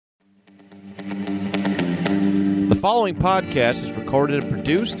following podcast is recorded and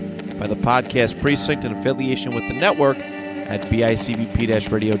produced by the Podcast Precinct in affiliation with the network at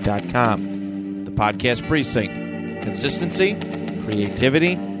bicbp-radio.com. The Podcast Precinct. Consistency,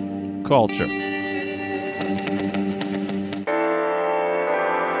 creativity, culture.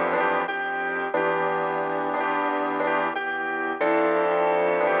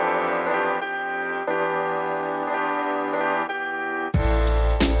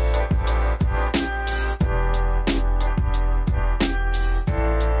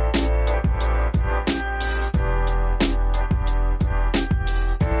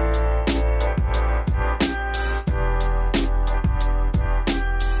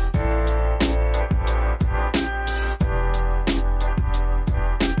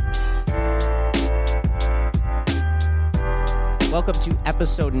 Welcome to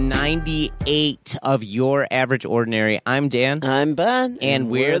episode 98 of Your Average Ordinary. I'm Dan. I'm Ben. And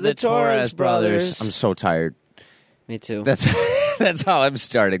we're the Torres Brothers. I'm so tired. Me too. That's how I'm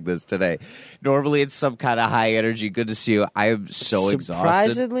starting this today. Normally it's some kind of high energy. Good to see you. I am so exhausted.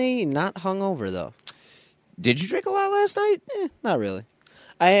 Surprisingly, not hungover, though. Did you drink a lot last night? Not really.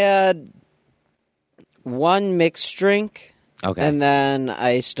 I had one mixed drink, Okay. and then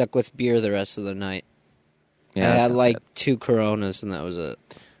I stuck with beer the rest of the night. Yeah, I that's had not like bad. 2 Coronas, and that was it.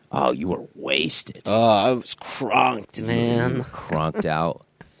 Oh, you were wasted. Oh, I was crunked, man. Crunked out.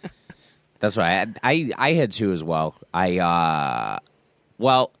 That's right. I had 2 as well. I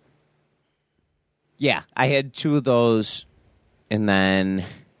had 2 of those, and then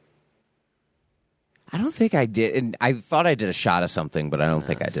I don't think I did. And I thought I did a shot of something, but I don't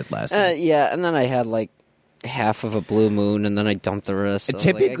think I did last night. Yeah, and then I had like half of a Blue Moon, and then I dumped the rest. So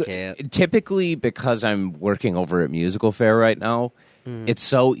I can't. Typically, because I'm working over at Musical Fair right now, it's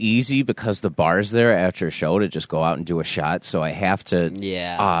so easy because the bar's there after a show to just go out and do a shot. So I have to,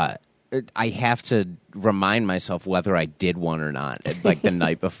 I have to remind myself whether I did one or not, like the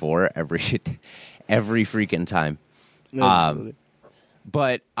night before every freaking time.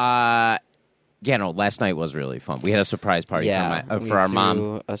 Last night was really fun. We had a surprise party for our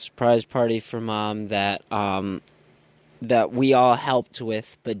mom. A surprise party for Mom that that we all helped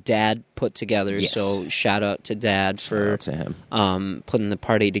with, but Dad put together. Yes. So shout out to Dad for to him. putting the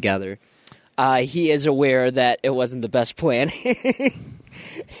party together. He is aware that it wasn't the best planning,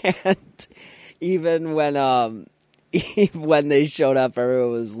 and even when they showed up,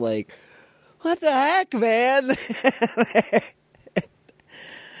 everyone was like, "What the heck, man?"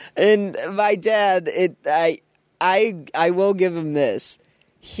 And my dad, I will give him this.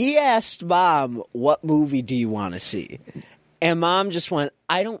 He asked Mom, "What movie do you want to see?" And Mom just went,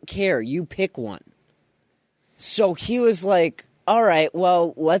 "I don't care. You pick one." So he was like, "All right,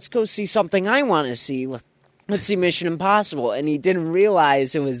 well, let's go see something I want to see. Let's see Mission Impossible." And he didn't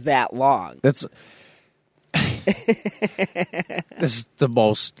realize it was that long. This is the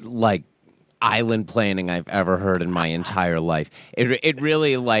most like island planning I've ever heard in my entire life. It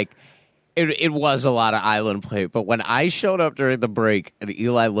really it was a lot of island play. But when I showed up during the break and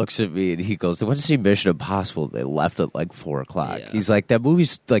Eli looks at me and he goes, "They went to see Mission Impossible. They left at like 4:00." Yeah. He's like, "That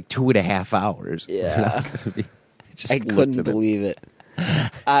movie's like 2.5 hours." Yeah. I couldn't believe it.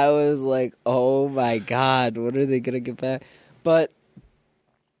 I was like, "Oh my God, what are they going to get back?" But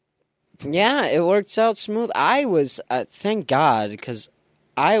yeah, it worked out smooth. I was, thank God, because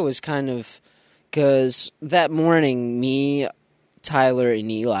that morning, me, Tyler, and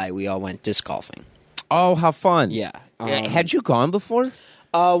Eli, we all went disc golfing. Oh, how fun. Yeah. Had you gone before?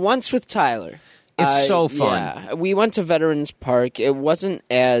 Once with Tyler. It's so fun. Yeah. We went to Veterans Park. It wasn't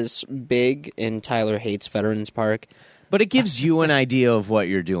as big, and Tyler hates Veterans Park. But it gives you an idea of what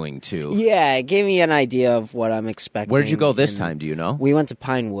you're doing, too. Yeah, it gave me an idea of what I'm expecting. Where'd you go this time? Do you know? We went to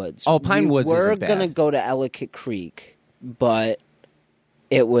Pine Woods. Oh, Pine Woods isn't bad. We're going to go to Ellicott Creek, but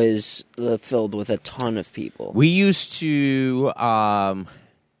it was filled with a ton of people. We used to,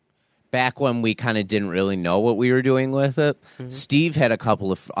 back when we kind of didn't really know what we were doing with it, Steve had a couple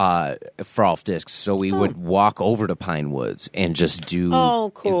of Frolf discs, so we would walk over to Pine Woods and just do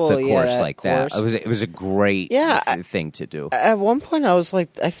cool. the course that like course. that. It was a great thing to do. At one point, I was like,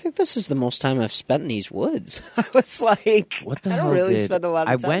 I think this is the most time I've spent in these woods. I was like, What the I hell don't really did- spend a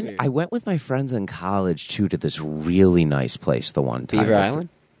lot of time here. I went with my friends in college, too, to this really nice place the one time. Beaver Island?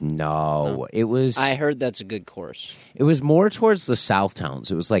 No, it was. I heard that's a good course. It was more towards the South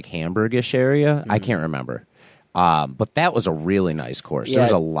Towns. It was like Hamburgish area. I can't remember. But that was a really nice course. Yeah. There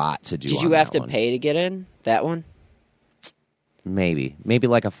was a lot to do. Did on you have that to one. pay to get in that one? Maybe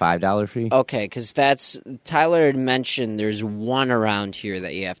like a $5 fee. Okay, because Tyler had mentioned there's one around here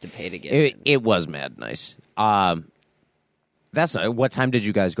that you have to pay to get in. It was mad nice. That's what time did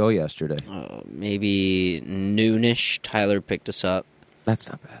you guys go yesterday? Maybe noonish. Tyler picked us up. That's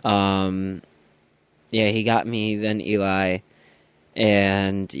not bad. Yeah, he got me, then Eli,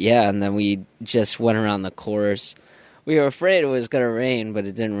 and then we just went around the course. We were afraid it was going to rain, but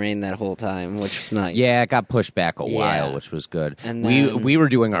it didn't rain that whole time, which was nice. Yeah, it got pushed back a while, which was good. And then, we were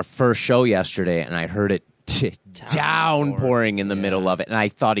doing our first show yesterday, and I heard it downpouring in the middle of it, and I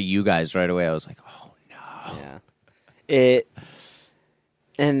thought of you guys right away. I was like, oh, no. Yeah.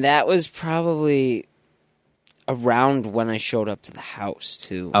 And that was probably around when I showed up to the house,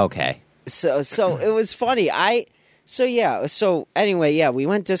 too. Okay. So it was funny. So anyway, we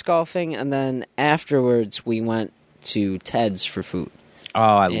went disc golfing, and then afterwards we went to Ted's for food. Oh,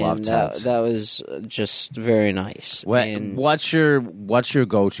 I love Ted's. That was just very nice. What's your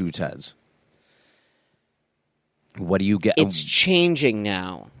go-to Ted's? What do you get? It's changing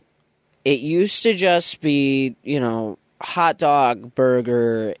now. It used to just be, hot dog,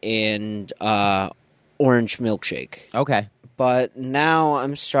 burger, and orange milkshake. Okay. But now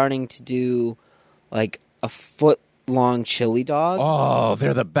I'm starting to do like a foot-long chili dog. Oh,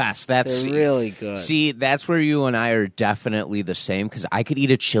 they're the best. They're really good. See, that's where you and I are definitely the same, because I could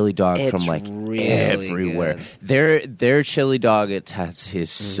eat a chili dog from like really everywhere. Good. Their chili dog at Ted's is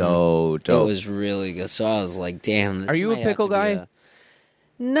so dope. It was really good. So I was like, damn. Are you a pickle guy?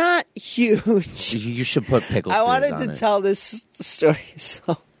 Not huge. You should put pickles. I wanted to tell this story.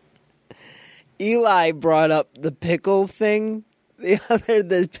 So Eli brought up the pickle thing,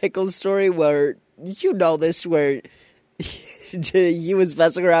 the pickle story where, where he was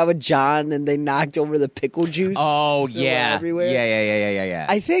messing around with John and they knocked over the pickle juice. Oh, yeah. Everywhere. Yeah.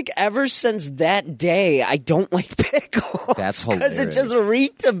 I think ever since that day, I don't like pickles. That's hilarious. Because it just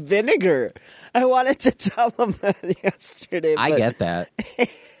reeked of vinegar. I wanted to tell him that yesterday. I get that.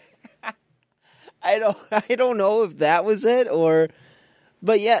 I don't know if that was it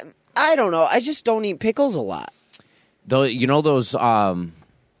but yeah, I don't know. I just don't eat pickles a lot. Though, those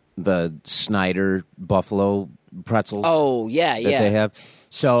the Snyder buffalo pretzels. Oh yeah, that they have.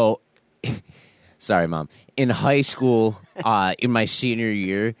 So, sorry, Mom. In high school, in my senior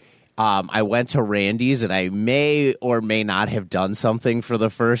year, I went to Randy's, and I may or may not have done something for the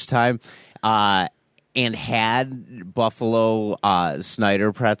first time, and had buffalo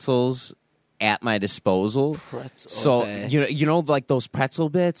Snyder pretzels at my disposal. So okay. like those pretzel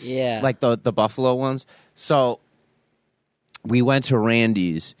bits, like the buffalo ones. So we went to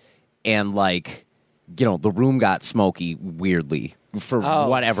Randy's, and the room got smoky weirdly for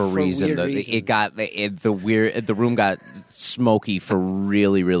whatever reason. The room got smoky for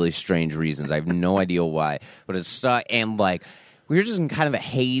really, really strange reasons. I have no idea why, but it's stuck, and we were just in kind of a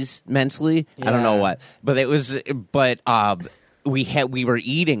haze mentally. Yeah. I don't know what, but it was. But we were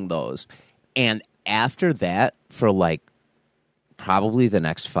eating those. And after that, for probably the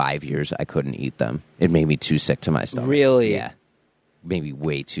next 5 years, I couldn't eat them. It made me too sick to my stomach. Really? Yeah. Made me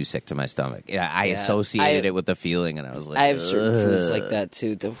way too sick to my stomach. I associated it with the feeling, and I was like, I have certain foods like that,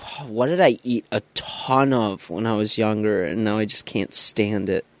 too. What did I eat a ton of when I was younger, and now I just can't stand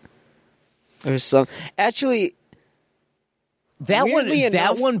it? There's some... Actually...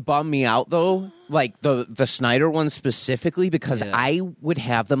 That one bummed me out, though, the Snyder one specifically, because I would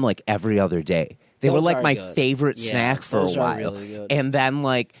have them every other day. They were my favorite snack for a while. Really good. And then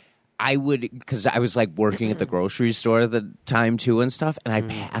I would, because I was working at the grocery store at the time too and stuff, and I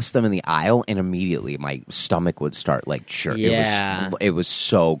passed them in the aisle, and immediately my stomach would start churning. Yeah. It was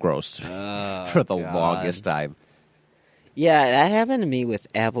so gross for the longest time. Yeah, that happened to me with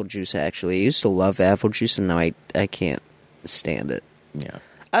apple juice, actually. I used to love apple juice, and now I can't stand it. Yeah.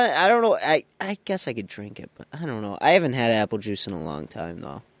 I don't know. I guess I could drink it, but I don't know. I haven't had apple juice in a long time,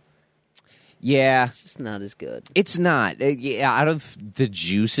 though. Yeah. It's just not as good. It's not. Out of the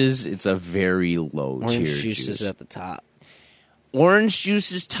juices, it's a very low tier. Orange juice is at the top. Orange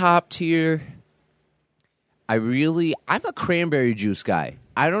juice is top tier. I'm a cranberry juice guy.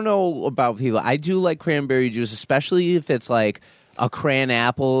 I don't know about people. I do like cranberry juice, especially if it's a cran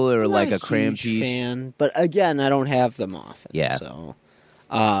apple or a cran peach. Fan, but again, I don't have them often. Yeah. So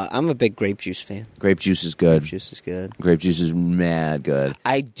I'm a big grape juice fan. Grape juice is good. Grape juice is good. Grape juice is mad good.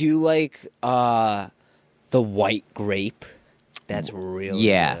 I do like the white grape. That's really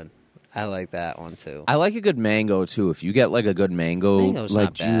good. I like that one too. I like a good mango too. If you get a good Mango's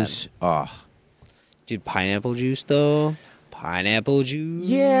not juice, dude, pineapple juice though. Pineapple juice.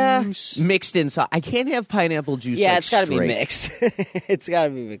 Yeah. Mixed inside. I can't have pineapple juice. Yeah, it's got to be mixed. It's got to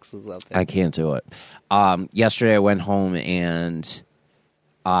be mixed with something. I can't do it. Yesterday I went home and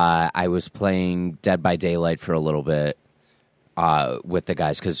I was playing Dead by Daylight for a little bit. with the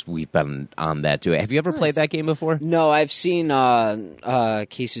guys because we've been on that too. Have you ever played that game before? No, I've seen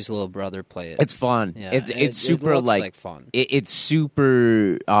Casey's little brother play it. It's fun. Yeah, it's super it looks like fun. It's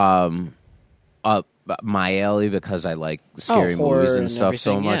super up my alley because I like scary movies and stuff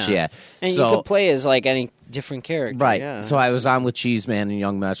so much. Yeah, and you could play as like any different character. Right. Yeah. So I was on with Cheeseman and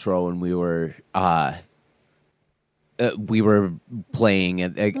Young Metro, and we were playing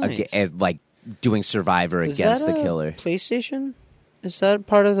at like doing Survivor against the killer. PlayStation? Is that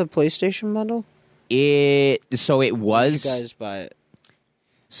part of the PlayStation bundle? It was. Did you guys buy it?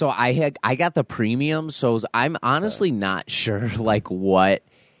 So I got the premium. So I'm honestly not sure like what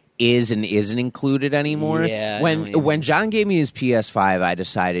is and isn't included anymore. Yeah. When John gave me his PS5, I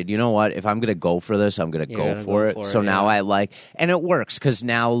decided, you know what? If I'm gonna go for this, I'm gonna go for it. So now I like, and it works because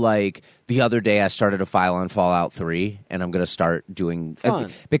now like the other day I started a file on Fallout 3, and I'm gonna start doing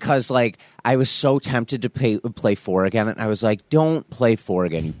because like I was so tempted to play 4 again, and I was like, don't play 4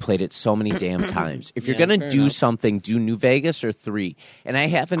 again. You played it so many damn times. If you're gonna do something, do New Vegas or 3. And I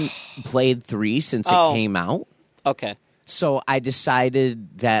haven't played 3 since it came out. Okay. So I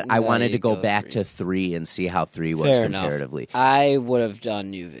decided that I wanted to go back to 3 and see how 3 was comparatively. I would have done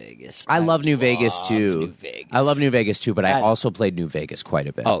New Vegas. I love New Vegas too. I love New Vegas too, but I also played New Vegas quite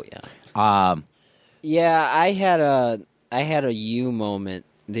a bit. Oh yeah. Yeah, I had a you moment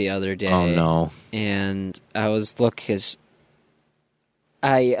the other day. Oh no. And I was because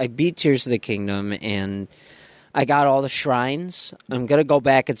I beat Tears of the Kingdom and I got all the shrines. I'm gonna go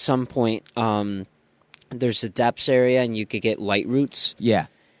back at some point. There's a depths area, and you could get light roots. Yeah.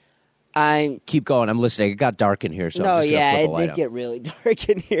 Keep going. I'm listening. It got dark in here, so I'm just gonna flip the light it did get really dark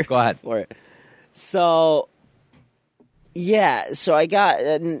in here. Go ahead. For it. So, yeah. So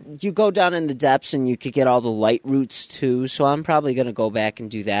you go down in the depths, and you could get all the light roots too. So I'm probably gonna go back and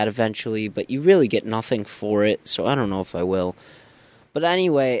do that eventually. But you really get nothing for it, so I don't know if I will. But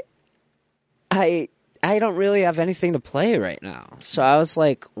anyway, I don't really have anything to play right now. So I was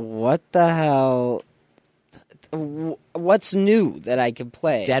like, what the hell? What's new that I can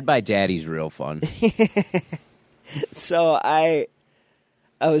play? Dead by Daddy's real fun. So I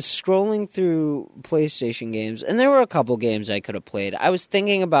was scrolling through PlayStation games, and there were a couple games I could have played. I was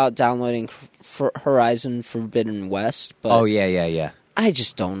thinking about downloading Horizon Forbidden West, but yeah. I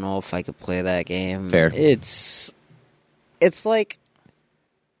just don't know if I could play that game. Fair. It's like,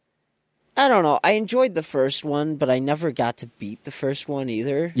 I don't know. I enjoyed the first one, but I never got to beat the first one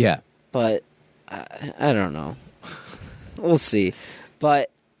either. Yeah. But I don't know. We'll see. But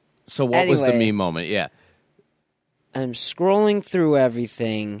so what was the me moment? Yeah. I'm scrolling through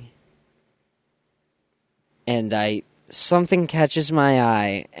everything, and something catches my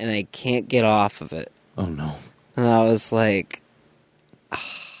eye, and I can't get off of it. Oh no. And I was like,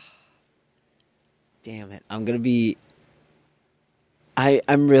 damn it. I'm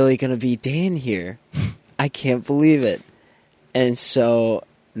really going to be Dan here. I can't believe it. And so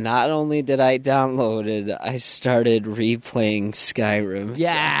not only did I download it, I started replaying Skyrim.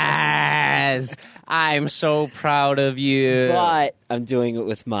 Yes! I'm so proud of you. But I'm doing it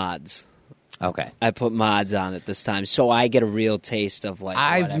with mods. Okay. I put mods on it this time, so I get a real taste of like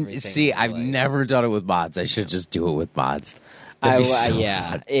I've never done it with mods. I should just do it with mods.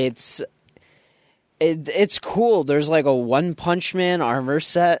 Fun. It's cool. There's like a One Punch Man armor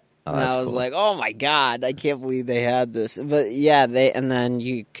set. Oh, and I was like, oh my god, I can't believe they had this. But yeah, and then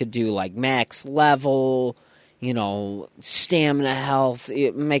you could do like max level, stamina health,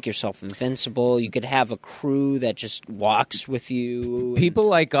 make yourself invincible. You could have a crew that just walks with you. People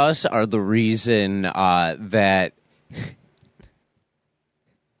like us are the reason that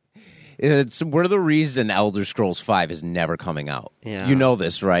we're the reason Elder Scrolls 5 is never coming out. Yeah. You know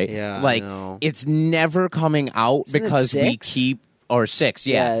this, right? Yeah, like I know. It's never coming out Isn't because it 6? we keep or 6,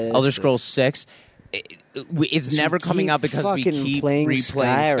 yeah. Elder Scrolls 6. It's never coming out because we keep replaying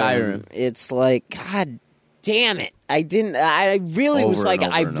Skyrim. It's like, god damn it! I really was like,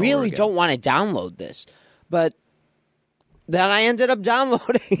 I really don't want to download this, but then I ended up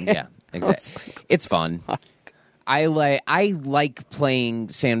downloading it. Yeah, exactly. It's fun. I like playing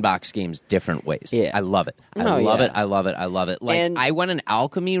sandbox games different ways. Yeah. I love it. I love it. Like, and I went an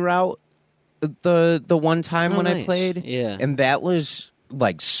alchemy route the one time when I played. Yeah. And that was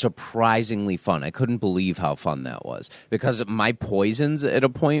like surprisingly fun. I couldn't believe how fun that was because my poisons at a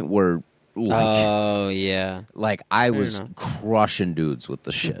point were like, oh yeah, like I was crushing dudes with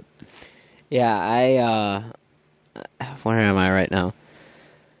the shit. Yeah, where am I right now?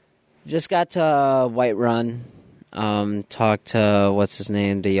 Just got to Whiterun. Talked to what's his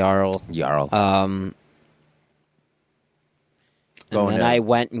name, the Jarl. And then I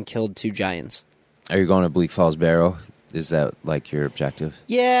went and killed 2 giants. Are you going to Bleak Falls Barrow? Is that like your objective?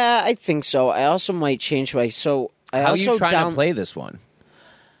 Yeah, I think so. I also might change my... So I How are also you trying to play this one?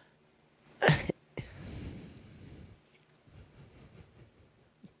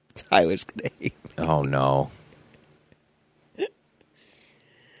 Tyler's gonna hate me. Oh, no.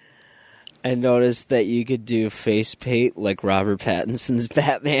 I noticed that you could do face paint like Robert Pattinson's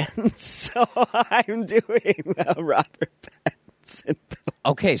Batman, so I'm doing the Robert Pattinson.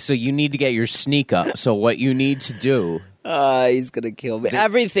 Okay, so you need to get your sneak up. So what you need to do... He's gonna kill me.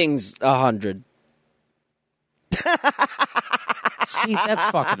 Everything's 100. See, that's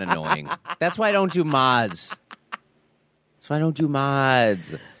fucking annoying. That's why I don't do mods.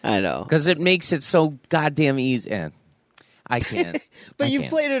 I know. Because it makes it so goddamn easy. I can't. But you've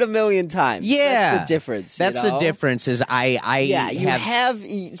played it a million times. Yeah. That's the difference. That's the difference is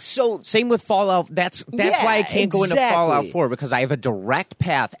same with Fallout. That's why I can't go into Fallout 4 because I have a direct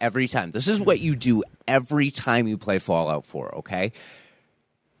path every time. This is what you do every time you play Fallout 4, okay?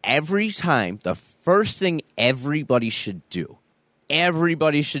 Every time, the first thing everybody should do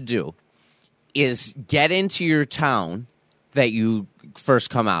is get into your town that you first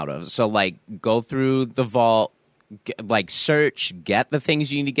come out of. So, like, go through the vault, search, get the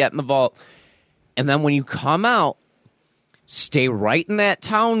things you need to get in the vault. And then when you come out, stay right in that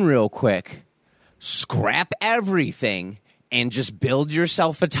town real quick, scrap everything, and just build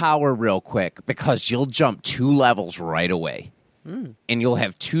yourself a tower real quick because you'll jump 2 levels right away. And you'll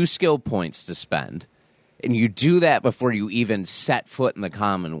have 2 skill points to spend. And you do that before you even set foot in the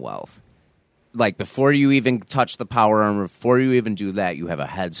Commonwealth. Like, before you even touch the power armor, before you even do that, you have a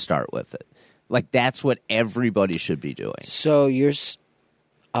head start with it. Like, that's what everybody should be doing. So you're... Scrap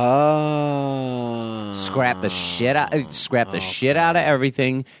the shit out of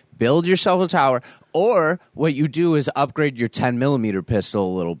everything, build yourself a tower, or what you do is upgrade your 10mm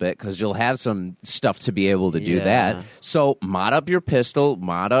pistol a little bit, because you'll have some stuff to be able to do that. So mod up your pistol,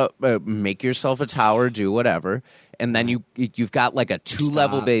 make yourself a tower, do whatever, and then you've got like a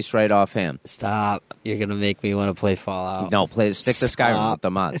 2-level base right offhand. Stop. You're going to make me want to play Fallout. No, stick to Skyrim with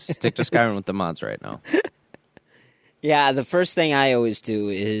the mods. Stick to Skyrim with the mods right now. Yeah, the first thing I always do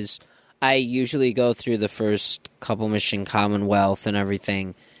is I usually go through the first couple mission Commonwealth and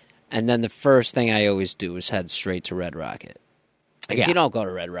everything, and then the first thing I always do is head straight to Red Rocket. If you don't go to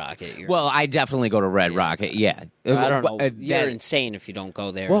Red Rocket, I definitely go to Red Rocket. Yeah, I don't know. You're insane if you don't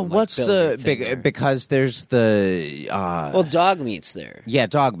go there. Well, what's the big? Because there's the dog meat's there. Yeah,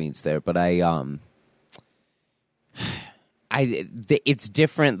 dog meat's there, but it's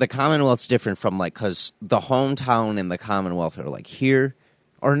different. The Commonwealth's different from because the hometown and the Commonwealth are like here,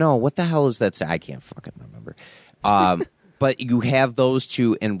 or no? What the hell is that? I can't fucking remember. But you have those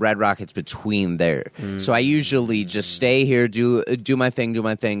two, and Red Rocket's between there. So I usually just stay here, do my thing,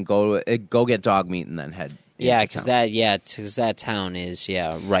 go get dog meat, and then head. Yeah, because that town is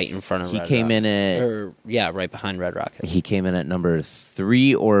right in front of. Right behind Red Rocket. He came in at number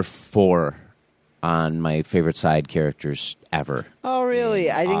 3 or 4 on my favorite side characters ever. Oh, really?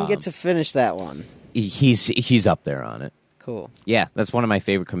 I didn't get to finish that one. He's up there on it. Cool. Yeah, that's one of my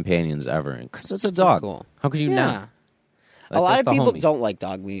favorite companions ever, because it's a dog. Cool. How can you not? A lot of people don't like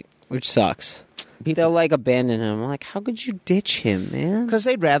dog meat, which sucks. They'll abandon him. I'm like, how could you ditch him, man? Because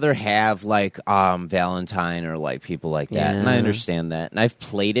they'd rather have Valentine or people like that, and I understand that. And I've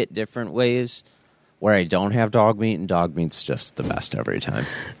played it different ways where I don't have dog meat, and dog meat's just the best every time.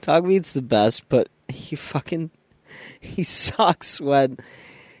 Dog meat's the best, but he sucks when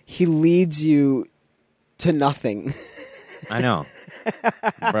he leads you to nothing. I know,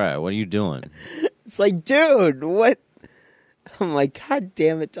 bruh. What are you doing? It's like, dude, what? I'm like, God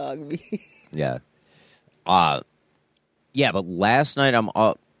damn it, dog meat. Yeah. Yeah, but last night I'm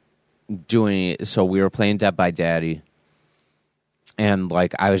up doing it. So we were playing Dead by Daddy, and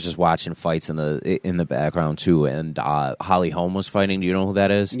I was just watching fights in the background too. And Holly Holm was fighting. Do you know who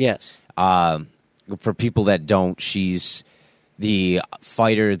that is? Yes. For people that don't, she's the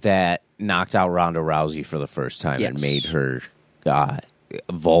fighter that knocked out Ronda Rousey for the first time and made her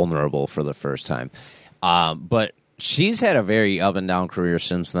vulnerable for the first time. But she's had a very up and down career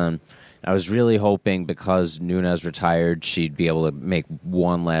since then. I was really hoping because Nunes retired, she'd be able to make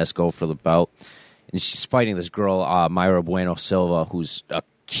one last go for the belt. And she's fighting this girl, Mayra Bueno Silva, who's a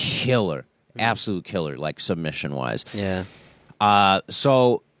killer, absolute killer, submission-wise. Yeah.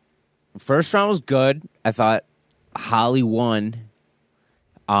 So, first round was good. I thought Holly won,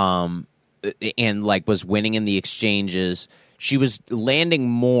 and was winning in the exchanges. She was landing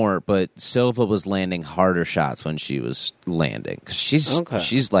more, but Silva was landing harder shots when she was landing. She's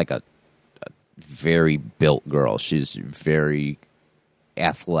a very built girl. She's very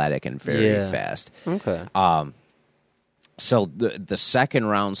athletic and very fast. Okay. So the second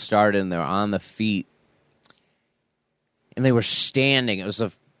round started, and they're on the feet, and they were standing. It was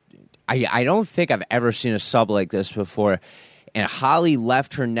I don't think I've ever seen a sub like this before. And Holly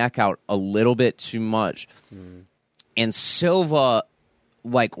left her neck out a little bit too much. And Silva,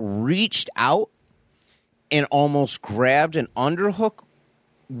 like, reached out and almost grabbed an underhook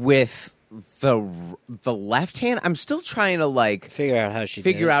with the left hand. I'm still trying to, like,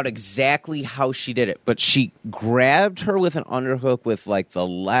 figure out exactly how she did it. But she grabbed her with an underhook with, like, the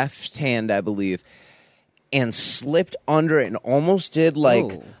left hand, I believe, and slipped under it and almost did,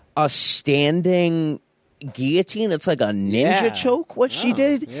 like, a standing guillotine. It's like a ninja choke, what she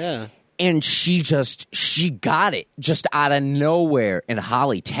did. Yeah. And she got it just out of nowhere, and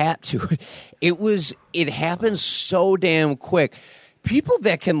Holly tapped to it. It happened so damn quick. People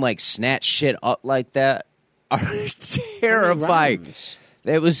that can, like, snatch shit up like that are terrifying.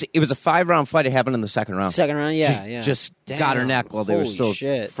 It was a 5-round fight. It happened in the second round. Yeah. Just got her neck while they were still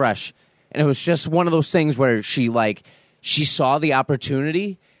fresh. And it was just one of those things where she saw the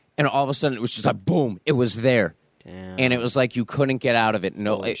opportunity, and all of a sudden it was just like, boom, it was there. Damn. And it was like you couldn't get out of it.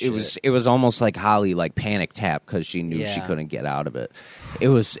 No, it was almost like Holly, like, panic tap because she knew she couldn't get out of it. It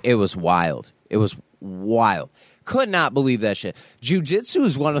was wild. It was wild. Could not believe that shit. Jiu-jitsu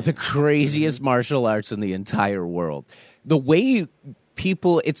is one of the craziest martial arts in the entire world. The way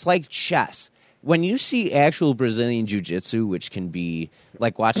people, it's like chess. When you see actual Brazilian jiu-jitsu, which can be,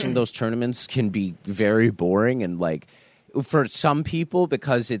 like, watching those tournaments can be very boring and, like, for some people,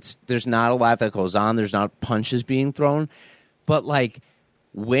 because there's not a lot that goes on. There's not punches being thrown. But, like,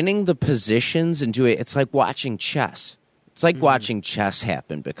 winning the positions and doing it, it's like watching chess. It's like watching chess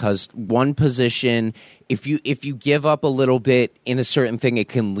happen, because one position, if you give up a little bit in a certain thing, it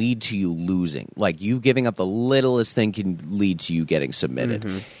can lead to you losing. Like, you giving up the littlest thing can lead to you getting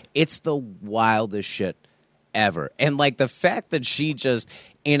submitted. It's the wildest shit ever. And, like, the fact that she just,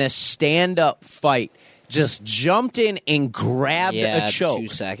 in a stand-up fight, just jumped in and grabbed a choke. 2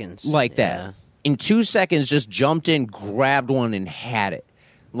 seconds. Like that. In 2 seconds, just jumped in, grabbed one, and had it.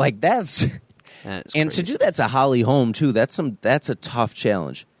 Like, that's and crazy. to do that to Holly Holm, too, that's a tough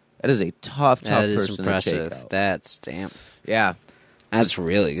challenge. That is a tough person impressive. to shake out. That's damn. Yeah. That's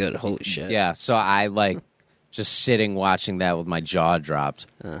really good. Holy shit. Yeah, so I, like, just sitting watching that with my jaw dropped.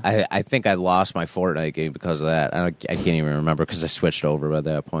 I think I lost my Fortnite game because of that. I can't even remember because I switched over by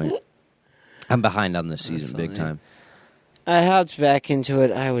that point. I'm behind on this season, big time. I hopped back into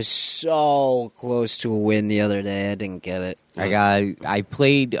it. I was so close to a win the other day. I didn't get it. I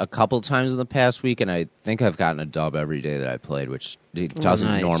played a couple times in the past week, and I think I've gotten a dub every day that I played, which it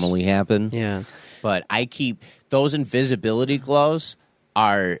doesn't normally happen. Yeah. But I keep those invisibility gloves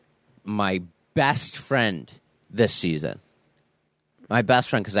are my best friend this season. My best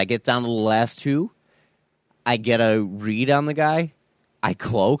friend, because I get down to the last two, I get a read on the guy, I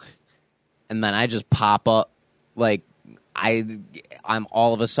cloak, and then I just pop up, like, I'm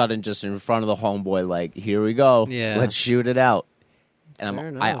all of a sudden just in front of the homeboy, like, here we go, let's shoot it out,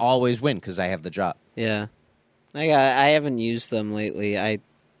 and I always win because I have the drop. Yeah, I haven't used them lately. I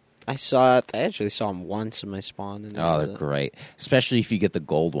actually saw them once in my spawn. And they're great, especially if you get the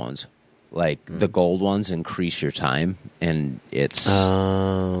gold ones. Like, the gold ones increase your time, and it's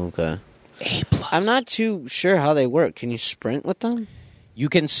okay. A+. I'm not too sure how they work. Can you sprint with them? You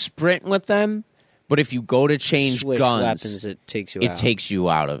can sprint with them, but if you go to change Switch guns, weapons, it takes you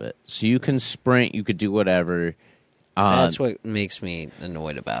out of it. So you can sprint, you could do whatever. That's what makes me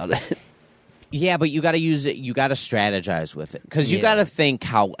annoyed about it. Yeah, but you got to use it. You got to strategize with it, because you got to think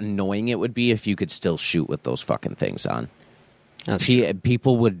how annoying it would be if you could still shoot with those fucking things on.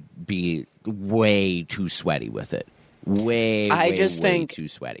 People would be way too sweaty with it. Way too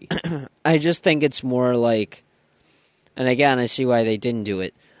sweaty. I just think it's more like, and again, I see why they didn't do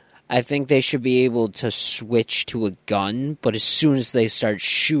it. I think they should be able to switch to a gun, but as soon as they start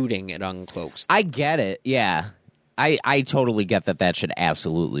shooting, it uncloaks them. I get it, yeah. I totally get that should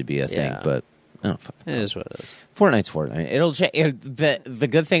absolutely be a thing, but I don't fucking know. It is what it is. Fortnite's Fortnite. It'll the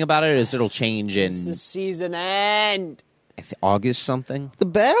good thing about it is it'll change in... It's the season end. August something? The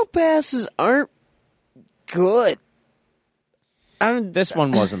battle passes aren't good. This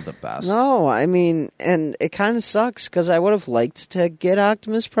one wasn't the best. No, I mean, and it kind of sucks because I would have liked to get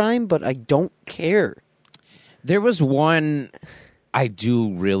Optimus Prime, but I don't care. There was one I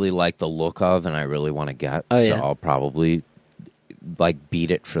do really like the look of, and I really want to get, so I'll probably beat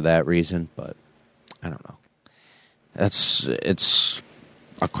it for that reason, but I don't know. It's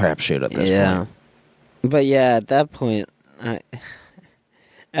a crapshoot at this point. But yeah, at that point,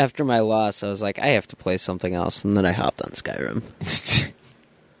 after my loss, I was like, I have to play something else, and then I hopped on Skyrim.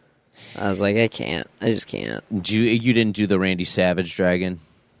 I was like, I can't. I just can't. You didn't do the Randy Savage dragon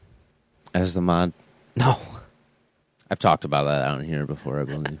as the mod? No. I've talked about that on here before, I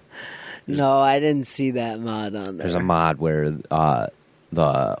believe. No, I didn't see that mod on there. There's a mod where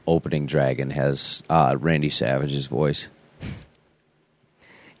the opening dragon has Randy Savage's voice.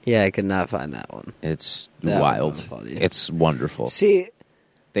 Yeah, I could not find that one. It's That wild. one was funny. It's wonderful. See,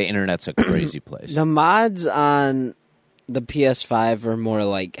 The internet's a crazy place. the mods on the PS5 are more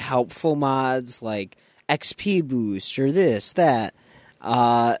like helpful mods, like XP boost or this, that.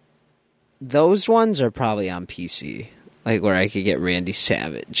 Those ones are probably on PC, like where I could get Randy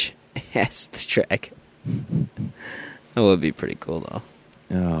Savage as the dragon. That would be pretty cool, though.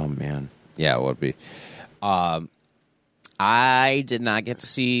 Oh, man. Yeah, it would be. I did not get to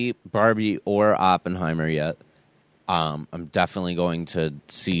see Barbie or Oppenheimer yet. I'm definitely going to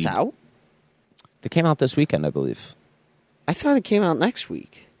see... It's out? They came out this weekend, I believe. I thought it came out next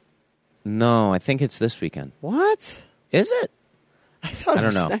week. No, I think it's this weekend. What? Is it? I thought I it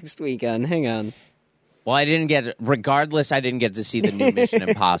was don't know. next weekend. Hang on. Well, I didn't get... Regardless, I didn't get to see the new Mission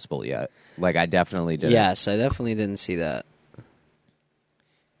Impossible yet. Like, I definitely didn't. Yes, I definitely didn't see that.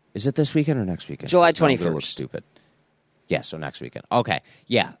 Is it this weekend or next weekend? July It's not gonna 21st. look stupid. Yeah, so next weekend. Okay.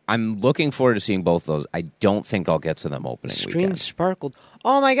 Yeah, I'm looking forward to seeing both those. I don't think I'll get to them opening Screen weekend. sparkled.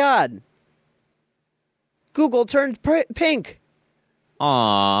 Oh, my God. Google turned pink.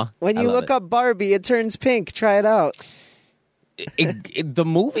 Aw. When I you love look it. up Barbie, it turns pink. Try it out. The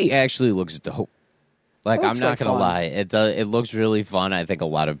movie actually looks dope. Like, It I'm looks not like going to fun. lie. It looks really fun. I think a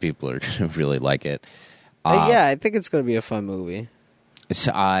lot of people are going to really like it. Yeah, I think it's going to be a fun movie.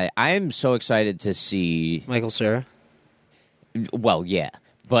 So, I am so excited to see... Michael Cera. Well, yeah.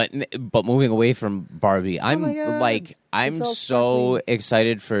 But moving away from Barbie, I'm my God. like... I'm It's all so sparkly.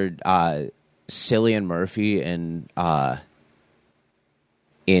 excited for Cillian Murphy in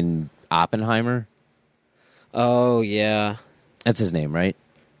Oppenheimer. Oh, yeah. That's his name, right?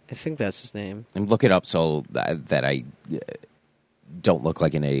 I think that's his name. And look it up so that I don't look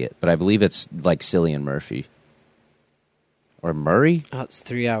like an idiot. But I believe it's like Cillian Murphy. Or Murray? Oh, it's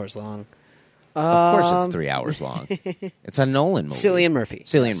 3 hours long. Of course it's 3 hours long. It's a Nolan movie. Cillian Murphy.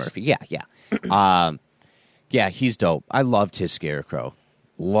 Cillian Yes. Murphy, yeah. Yeah, he's dope. I loved his Scarecrow.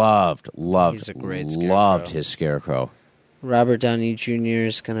 Loved He's a great loved Scarecrow. his Scarecrow. Robert Downey Jr.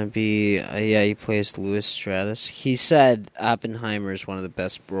 is going to be... he plays Louis Stratus. He said Oppenheimer is one of the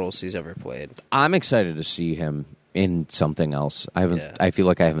best roles he's ever played. I'm excited to see him in something else. Yeah. I feel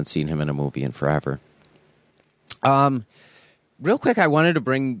like I haven't seen him in a movie in forever. Real quick, I wanted to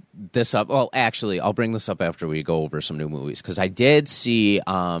bring this up. Well, actually, I'll bring this up after we go over some new movies, because I did see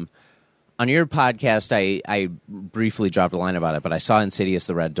on your podcast, I briefly dropped a line about it, but I saw Insidious: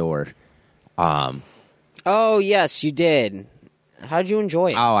 The Red Door. Oh, yes, you did. How'd you enjoy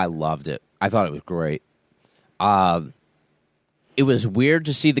it? Oh, I loved it. I thought it was great. It was weird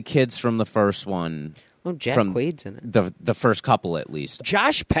to see the kids from the first one. Oh, Jack from Quaid's in it. The first couple, at least.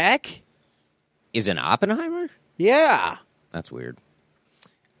 Josh Peck? Is in Oppenheimer? Yeah. That's weird.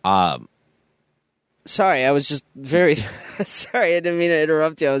 Sorry, I was just very... Sorry, I didn't mean to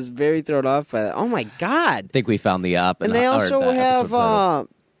interrupt you. I was very thrown off by that. Oh, my God. I think we found the And they also have... title.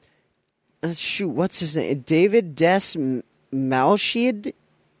 shoot, what's his name? David Malshid?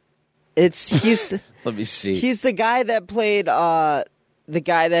 He's the, Let me see. he's the guy that played the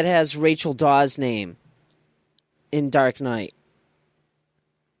guy that has Rachel Dawes' name in Dark Knight.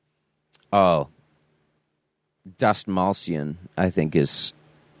 Oh. Dastmalchian, I think is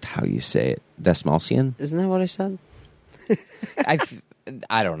how you say it. Dastmalchian? Isn't that what I said?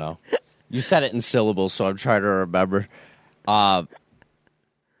 I don't know. You said it in syllables, so I'm trying to remember. Yeah,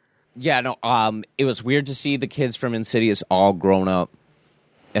 no, it was weird to see the kids from Insidious all grown up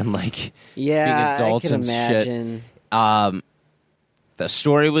and like Yeah, being I adults can and imagine. shit. The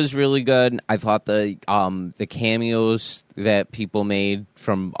story was really good. I thought the cameos that people made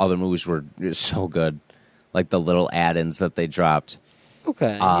from other movies were so good. Like the little add-ins that they dropped.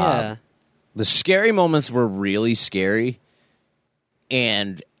 Okay, yeah. The scary moments were really scary.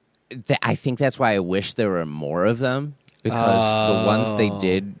 And I think that's why I wish there were more of them. Because the ones they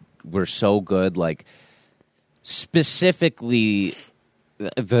did were so good. Like, specifically,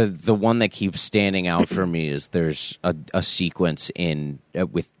 the one that keeps standing out for me is there's a sequence in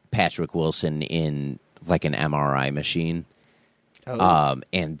with Patrick Wilson in, like, an MRI machine.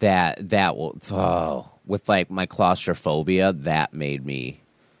 And that will... with, like, my claustrophobia, that made me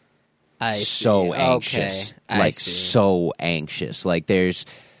so anxious. Okay, like, see. so anxious. Like, there's...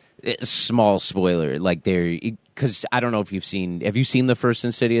 Small spoiler. Like, because I don't know if you've seen... Have you seen the first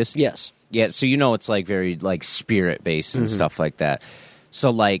Insidious? Yes. Yeah, so you know it's, like, very, like, spirit-based and stuff like that.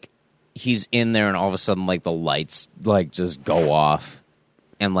 So, like, he's in there, and all of a sudden, like, the lights, like, just go off.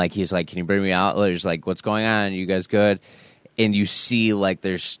 And, like, he's like, can you bring me out? There's like, what's going on? You guys good? And you see, like,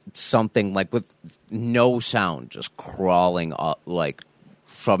 there's something, like, with no sound just crawling up, like,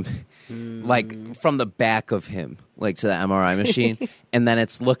 from the back of him, like, to the MRI machine. And then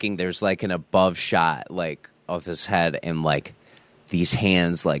it's looking, there's, like, an above shot, like, of his head, and, like, these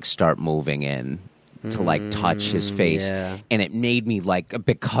hands, like, start moving in to, like, touch his face. Yeah. And it made me, like,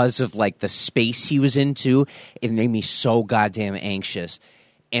 because of, like, the space he was into, it made me so goddamn anxious.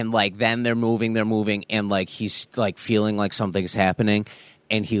 And, like, then they're moving, and, like, he's, like, feeling like something's happening,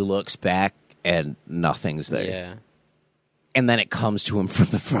 and he looks back, and nothing's there. Yeah. And then it comes to him from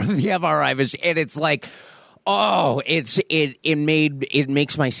the front of the MRI machine, and it's like, oh, it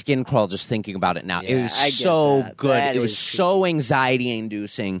makes my skin crawl just thinking about it now. Yeah, it was so good. That it was so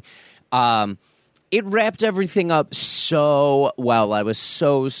anxiety-inducing. It wrapped everything up so well. I was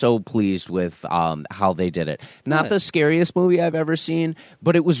so pleased with how they did it. Not the scariest movie I've ever seen,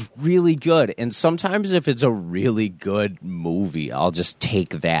 but it was really good. And sometimes if it's a really good movie, I'll just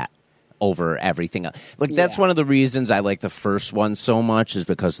take that over everything else. Like, that's one of the reasons I like the first one so much, is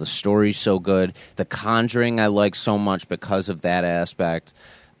because the story's so good. The Conjuring I like so much because of that aspect.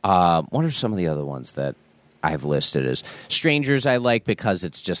 What are some of the other ones that I've listed? As Strangers I like because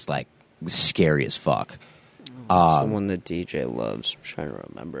it's just, like, scary as fuck. Someone that DJ loves. I'm trying to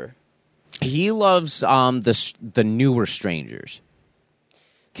remember. He loves the newer Strangers.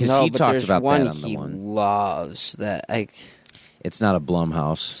 Because he talked about that on the one. He loves that. It's not a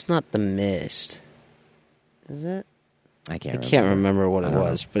Blumhouse. It's not The Mist. Is it? I can't remember what it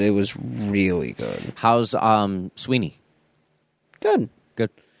was, but it was really good. How's Sweeney? Good. Good.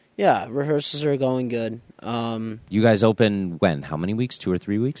 Yeah, rehearsals are going good. You guys open when? How many weeks? 2 or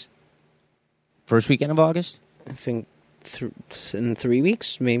 3 weeks? First weekend of August? I think in 3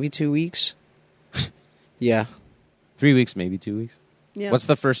 weeks, maybe 2 weeks. Yeah. 3 weeks, maybe 2 weeks. Yeah. What's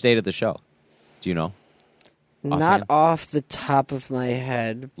the first date of the show? Do you know? Not off the top of my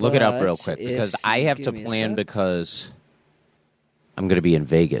head. Look it up real quick, because I have to plan, because I'm going to be in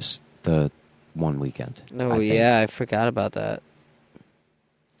Vegas the one weekend. Oh, yeah, I forgot about that.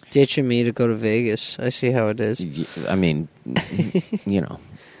 Ditching me to go to Vegas. I see how it is. I mean, you know.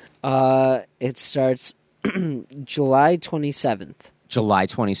 It starts July 27th. July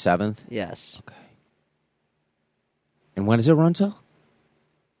 27th? Yes. Okay. And when does it run till?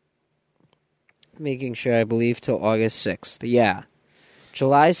 Making sure, I believe, till August 6th. Yeah.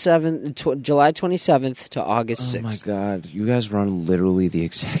 July 27th to August 6th. Oh, my God. You guys run literally the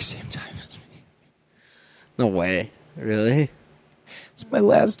exact same time as me. No way. Really? It's my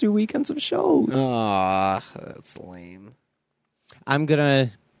last 2 weekends of shows. Aw, that's lame. I'm going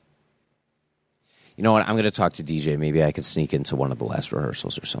to... You know what? I'm going to talk to DJ. Maybe I could sneak into one of the last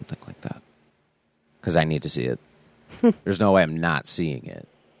rehearsals or something like that. Because I need to see it. There's no way I'm not seeing it.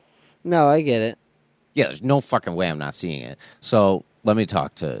 No, I get it. Yeah, there's no fucking way I'm not seeing it. So let me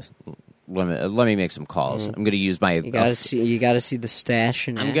talk to... Let me make some calls. I'm going to use my... You gotta see the stash.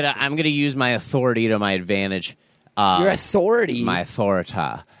 And I'm gonna use my authority to my advantage. Your authority? My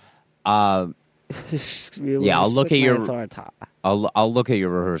authorita. Really, yeah, I'll look at your... authorita. I'll look at your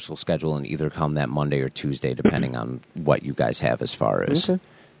rehearsal schedule and either come that Monday or Tuesday, depending on what you guys have as far as... Okay.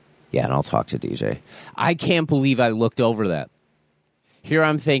 Yeah, and I'll talk to DJ. I can't believe I looked over that. Here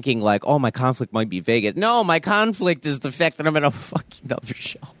I'm thinking, like, oh, my conflict might be Vegas. No, my conflict is the fact that I'm in a fucking other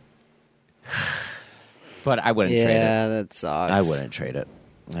show. But I wouldn't trade it. Yeah, that sucks. I wouldn't trade it.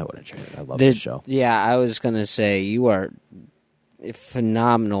 I love this show. Yeah, I was going to say, you are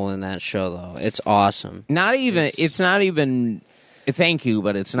phenomenal in that show, though. It's awesome. It's not even... Thank you,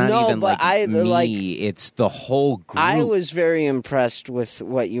 but it's not even like me. It's the whole group. I was very impressed with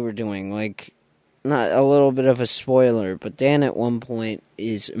what you were doing. Like, not a little bit of a spoiler, but Dan at one point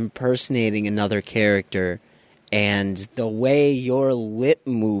is impersonating another character, and the way your lip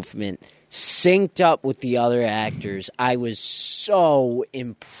movement synced up with the other actors, I was so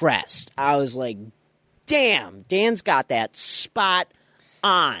impressed. I was like, damn, Dan's got that spot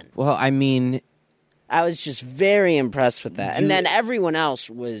on. Well, I mean... I was just very impressed with that. And then everyone else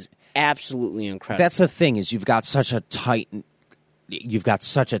was absolutely incredible. That's the thing, is you've got such a tight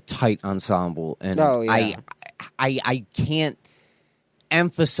ensemble, and I can't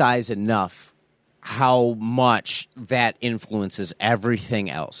emphasize enough how much that influences everything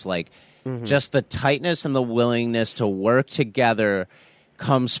else. Like, just the tightness and the willingness to work together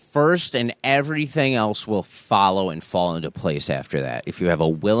comes first, and everything else will follow and fall into place after that. If you have a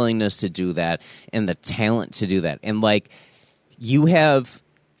willingness to do that and the talent to do that. And, like, you have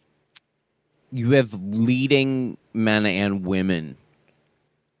leading men and women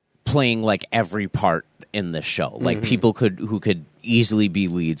playing like every part in the show. Like people who could easily be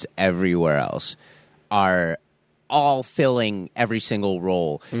leads everywhere else are all filling every single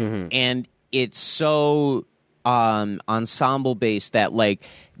role, and it's so ensemble based that like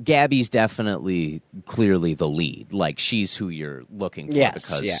Gabby's definitely clearly the lead. Like she's who you're looking for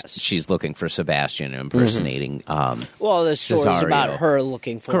because she's looking for Sebastian impersonating. Well, the story's Cesario. about her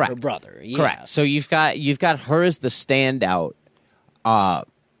looking for Correct. her brother. Yeah. Correct. So you've got her as the standout,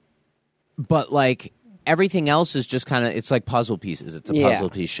 but like everything else is just kind of it's like puzzle pieces. It's a puzzle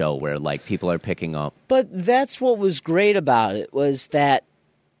piece show where like people are picking up. But that's what was great about it was that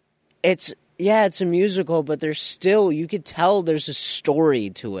it's a musical, but there's still you could tell there's a story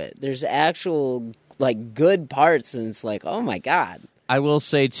to it. There's actual like good parts, and it's like, oh my god. I will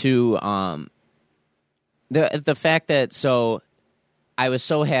say too, the fact that I was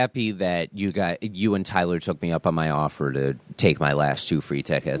so happy that you and Tyler took me up on my offer to take my last 2 free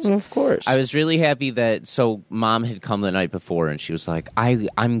tickets. Of course. I was really happy that Mom had come the night before and she was like,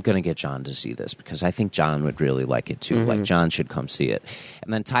 I'm going to get John to see this because I think John would really like it too. Like John should come see it.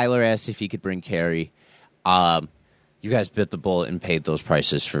 And then Tyler asked if he could bring Carrie. You guys bit the bullet and paid those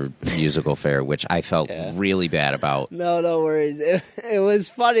prices for musical fare, which I felt really bad about. No worries. It was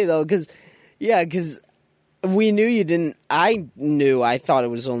funny though because we knew you didn't. I thought it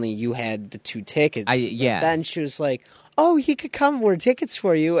was only you had the 2 tickets. But then she was like, "Oh, he could come. More tickets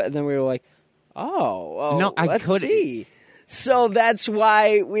for you." And then we were like, "Oh, well, no, let's see." So that's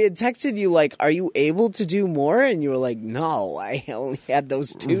why we had texted you like, "Are you able to do more?" And you were like, "No, I only had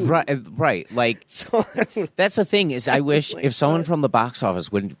those 2." Right. Like so, that's the thing is, I wish like, if someone from the box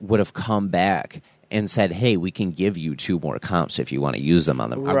office would have come back and said, "Hey, we can give you 2 more comps if you want to use them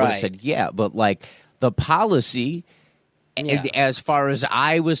on them." I would have said, "Yeah," but like. The policy, as far as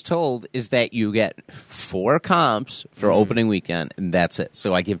I was told, is that you get 4 comps for opening weekend, and that's it.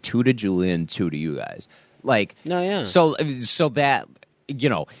 So I give 2 to Julia and 2 to you guys. Like, so that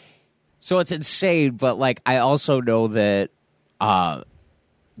so it's insane. But like, I also know that,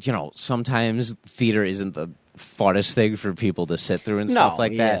 sometimes theater isn't the funnest thing for people to sit through and stuff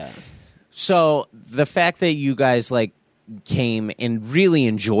like that. So the fact that you guys like. Came and really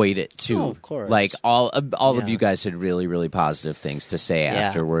enjoyed it too. Oh, of course. Like all of you guys had really, really positive things to say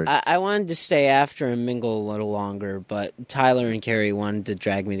afterwards. I wanted to stay after and mingle a little longer, but Tyler and Carrie wanted to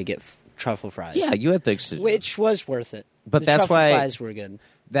drag me to get truffle fries. Yeah, you had things to do. Which was worth it. But that's why fries were good.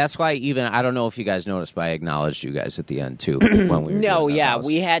 That's why even I don't know if you guys noticed, but I acknowledged you guys at the end too when we were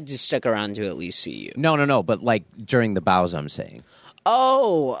we had to stick around to at least see you. No, but like during the bows, I'm saying.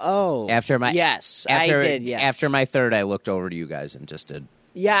 Oh. After my I did. Yes. After my third, I looked over to you guys and just did.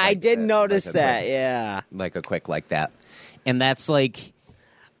 Yeah, like, I did notice that. Like a quick like that, and that's like.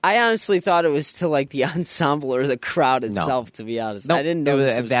 I honestly thought it was to like the ensemble or the crowd itself. No. To be honest, I didn't know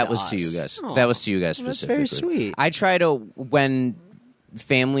that was to you guys. That was to you guys specifically. That's very sweet. I try to when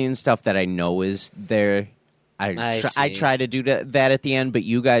family and stuff that I know is there. I try to do that at the end, but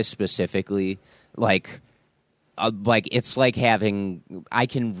you guys specifically like it's like having. I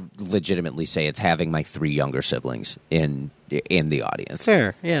can legitimately say it's having my 3 younger siblings in the audience.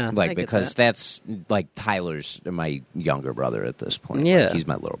 Fair, yeah. Like because that's like Tyler's my younger brother at this point. Yeah, like, he's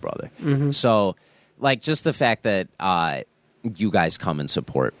my little brother. Mm-hmm. So, like, just the fact that you guys come and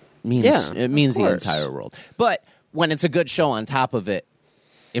support means the entire world. But when it's a good show on top of it.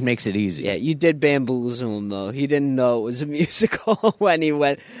 It makes it easy. Yeah, you did bamboozle him, though. He didn't know it was a musical when he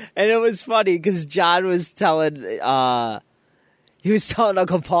went. And it was funny because John was telling Uncle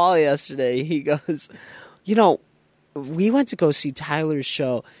Paul yesterday, he goes, we went to go see Tyler's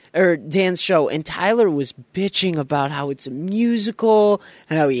show, or Dan's show, and Tyler was bitching about how it's a musical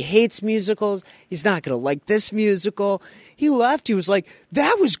and how he hates musicals. He's not going to like this musical. He left. He was like,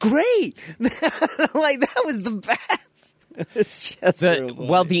 that was great. Like, that was the best. It's just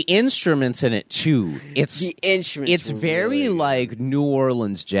the instruments in it too. The instruments. It's very really like New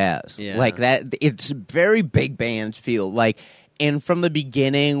Orleans jazz, like that. It's very big band feel. Like, and from the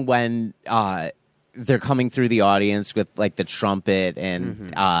beginning when they're coming through the audience with like the trumpet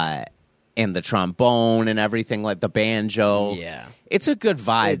and the trombone and everything, like the banjo. Yeah, it's a good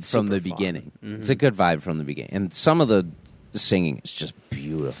vibe from the beginning. Mm-hmm. It's a good vibe from the beginning, and some of the singing is just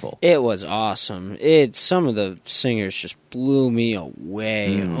beautiful. It was awesome. Some of the singers just blew me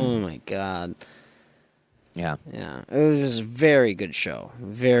away. Oh my god. Yeah. It was a very good show.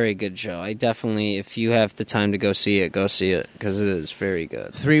 Very good show. I definitely, if you have the time to go see it because it is very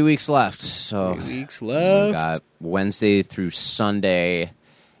good. 3 weeks left. So 3 weeks left. We got Wednesday through Sunday.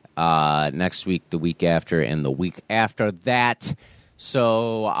 Next week, the week after, and the week after that.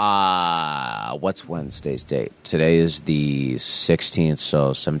 So, what's Wednesday's date? Today is the 16th,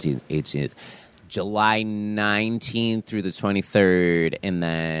 so 17th, 18th. July 19th through the 23rd, and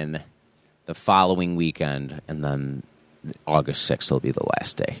then the following weekend, and then August 6th will be the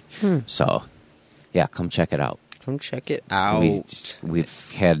last day. So, yeah, come check it out. Come check it out.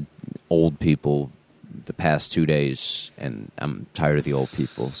 We've had old people the past 2 days, and I'm tired of the old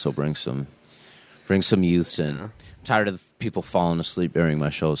people, so bring some youths in. I'm tired of people falling asleep during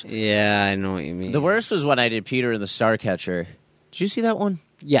my shows. Yeah, I know what you mean. The worst was when I did Peter and the Starcatcher. Did you see that one?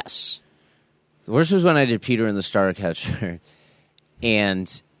 Yes. The worst was when I did Peter and the Starcatcher,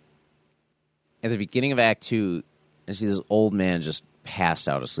 and at the beginning of Act 2, I see this old man just passed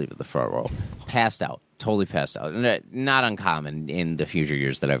out asleep at the front row. Passed out. Totally passed out. Not uncommon in the future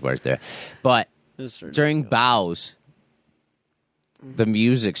years that I've worked there. But during bows, the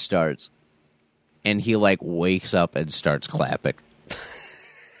music starts, and he, like, wakes up and starts clapping.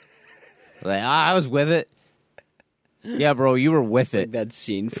 Like, I was with it. Yeah, bro, you were with it. Like that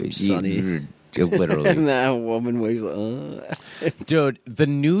scene from Sunny. Literally. And that woman wakes up. Dude, the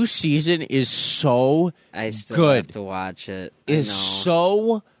new season is so I still good. have to watch it. Is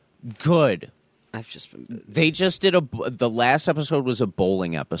so good. I've just been busy. They just did the last episode was a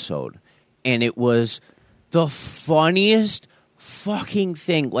bowling episode, and it was the funniest fucking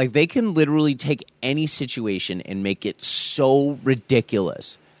thing. Like, they can literally take any situation and make it so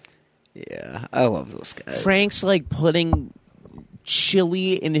ridiculous. Yeah, I love those guys. Frank's like putting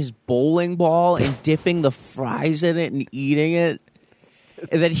chili in his bowling ball and dipping the fries in it and eating it.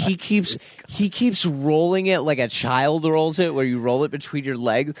 And then he keeps rolling it like a child rolls it, where you roll it between your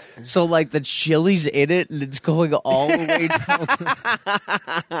legs. So, like, the chili's in it, and it's going all the way down.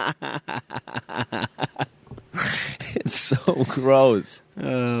 It's so gross.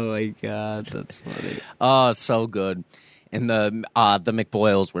 Oh, my God. That's funny. Oh, it's so good. And the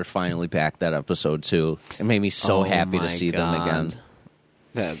McBoyles were finally back that episode, too. It made me so happy to see them again.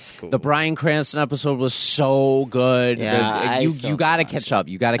 That's cool. The Bryan Cranston episode was so good. Yeah, you got to catch up.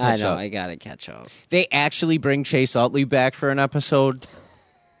 You got to catch up. I got to catch up. They actually bring Chase Utley back for an episode.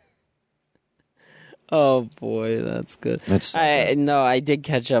 Oh, boy, that's good. That's so I did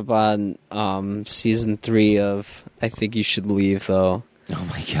catch up on season 3 of I Think You Should Leave, though. Oh,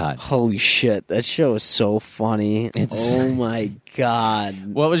 my God. Holy shit, that show is so funny. Oh, my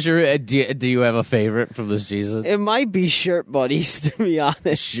God. What was your... do you have a favorite from the season? It might be Shirt Buddies, to be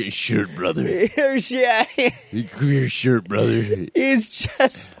honest. Shirt brother. Yeah. Come here, shirt brother. He's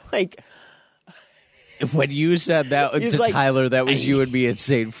just like... When you said that to like, Tyler, that was you and me at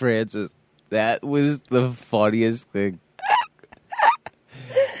St. Francis. That was the funniest thing.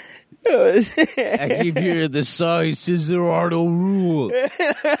 I keep hearing the song. He says there are no rules.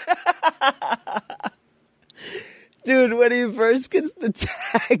 Dude, when he first gets the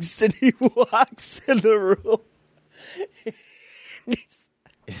text and he walks in the room,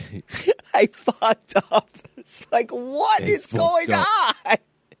 I fucked up. It's like, what is going on?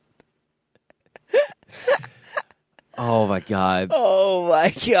 Oh, my God. Oh,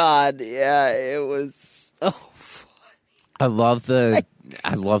 my God. Yeah, it was so funny. I love the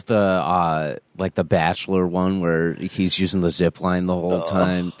like the Bachelor one where he's using the zip line the whole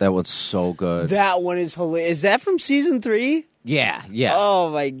time. That one's so good. That one is hilarious. Is that from season 3? Yeah.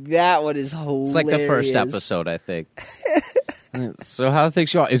 Oh my, that one is hilarious. It's like the first episode, I think. So how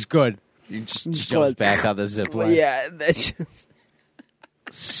things go? It's good. You just jump back on the zip line. Yeah, that's just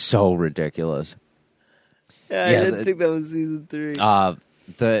so ridiculous. Yeah, I didn't think that was season 3.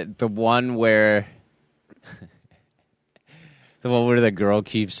 The one where the girl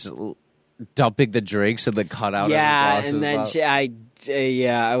keeps dumping the drinks in the cutout. Yeah, and then I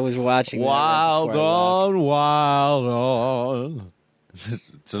was watching. Wild on.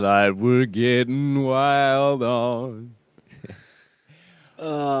 Tonight we're getting wild on.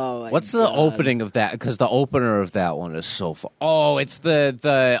 Oh, what's the opening of that? Because the opener of that one is so fun. Oh, it's that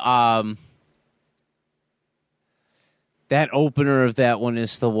opener of that one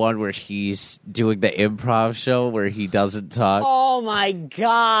is the one where he's doing the improv show where he doesn't talk. Oh my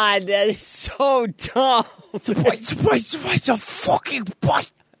God, that is so dumb. It's a fucking butt.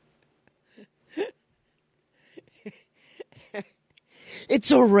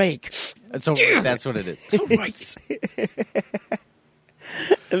 It's a rake. That's what it is. It's a rake.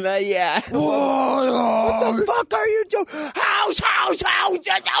 And then, yeah. What the fuck are you doing? House,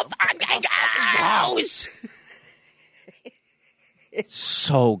 get the fucking house.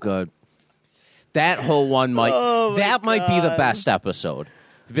 So good. That whole one might be the best episode.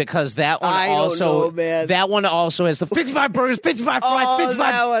 Because that one that one also has the 55 burgers, 55 fries, 55.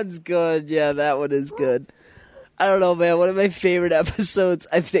 That one's good. Yeah, that one is good. I don't know, man. One of my favorite episodes,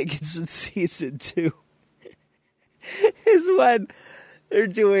 I think it's in season 2, is when they're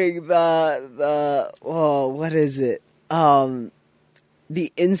doing what is it? The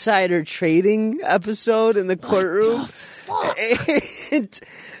insider trading episode in the courtroom. What the fuck?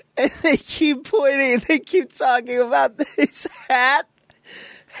 And they keep pointing, they keep talking about his hat.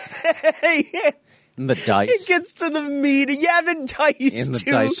 And the dice. He gets to the meeting. Yeah, the dice, and the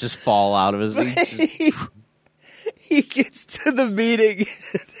too. dice just fall out of his He gets to the meeting.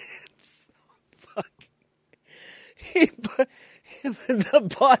 It's so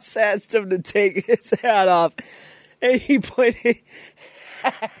the boss asked him to take his hat off, and he pointed.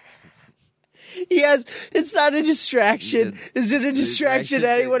 It's not a distraction. Is it a distraction to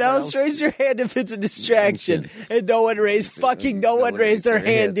anyone else? Raise your hand if it's a distraction. And no one raised their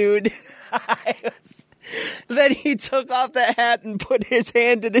hand, dude. Then he took off the hat and put his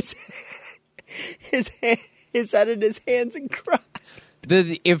hand in his head in his hands and cried.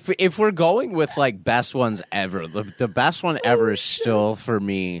 If we're going with like best ones ever, the best one ever is still for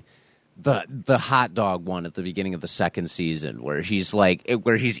me the hot dog one at the beginning of the second season, where he's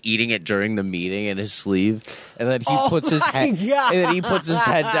eating it during the meeting in his sleeve, and then he puts his head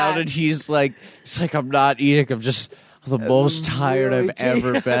down, and he's like, I'm not eating. I'm just the most tired I've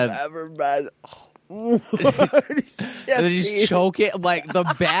ever been. And then he's choking, like the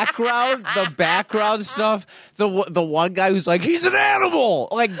background stuff. The one guy who's like, he's an animal,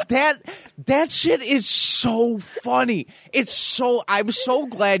 like that shit is so funny. I'm so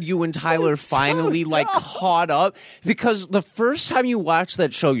glad you and Tyler finally like caught up, because the first time you watch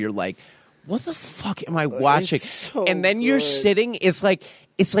that show, you're like, what the fuck am I watching? So and then you're sitting, it's like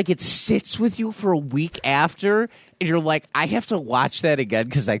it sits with you for a week after. And you're like, I have to watch that again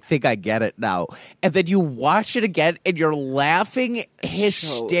because I think I get it now. And then you watch it again and you're laughing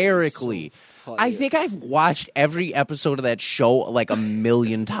hysterically. So I think I've watched every episode of that show like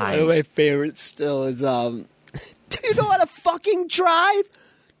 1,000,000 times. One of my favorites still is, do you know how to fucking drive?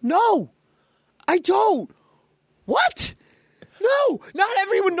 No, I don't. What? No, not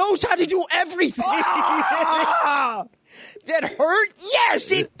everyone knows how to do everything. That hurt?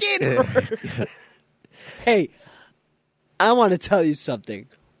 Yes, it did hurt. Hey, I want to tell you something.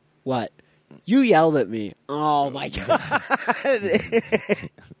 What? You yelled at me. Oh, my God.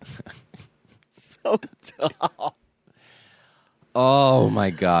 So dumb. Oh, my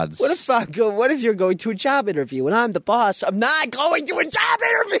God. What if you're going to a job interview and I'm the boss? I'm not going to a job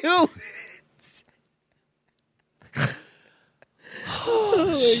interview.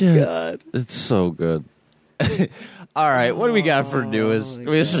 Oh, shit. my God. It's so good. All right, what do we got for news?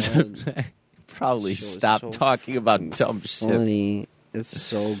 We should probably stop talking about dumb shit. Funny. It's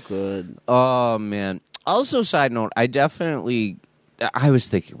so good. Oh, man. Also, side note, I was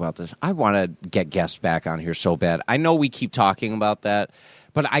thinking about this. I want to get guests back on here so bad. I know we keep talking about that,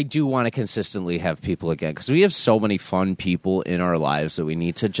 but I do want to consistently have people again, because we have so many fun people in our lives that we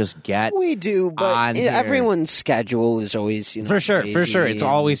need to just get. We do, but everyone's schedule is always, for sure. It's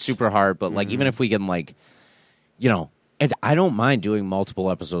always super hard, but like even if we can and I don't mind doing multiple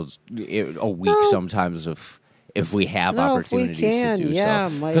episodes a week sometimes if we have opportunities to do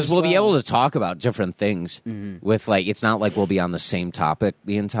so. Because we'll be able to talk about different things with it's not like we'll be on the same topic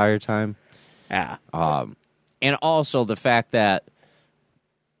the entire time. Yeah. And also the fact that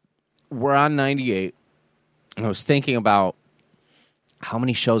we're on 98, and I was thinking about how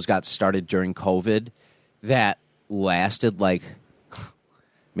many shows got started during COVID that lasted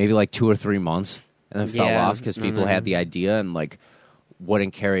maybe 2 or 3 months. And then fell off because people had the idea and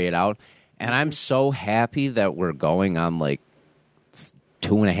wouldn't carry it out. And I'm so happy that we're going on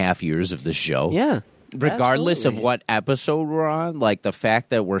 2.5 years of the show. Yeah. Regardless of what episode we're on, the fact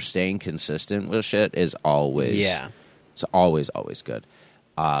that we're staying consistent with shit is always, it's always good.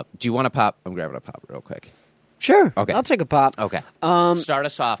 Do you want to pop? I'm grabbing a pop real quick. Sure. Okay. I'll take a pop. Okay. Start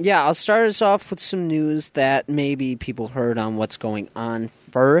us off. Yeah, I'll start us off with some news that maybe people heard on what's going on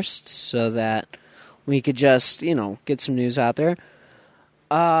first, so that we could just, get some news out there.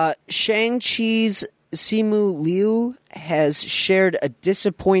 Shang-Chi's Simu Liu has shared a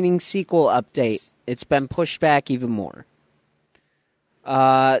disappointing sequel update. It's been pushed back even more.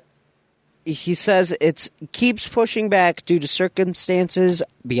 He says it keeps pushing back due to circumstances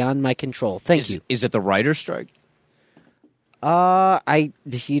beyond my control. Thank you. Is it the writer's strike?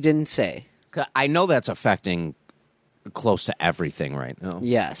 He didn't say. I know that's affecting close to everything right now.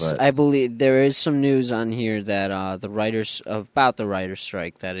 Yes, I believe there is some news on here that the writers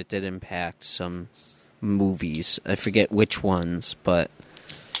strike, that it did impact some movies. I forget which ones, but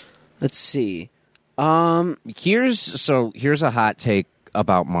let's see. Here's a hot take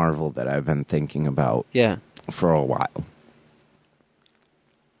about Marvel that I've been thinking about. Yeah. for a while.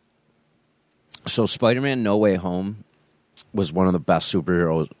 So Spider-Man No Way Home was one of the best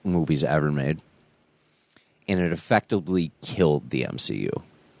superhero movies ever made. And it effectively killed the MCU.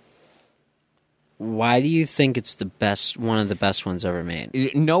 Why do you think it's one of the best ones ever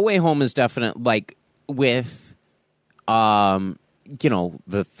made? No Way Home is definitely, like, with,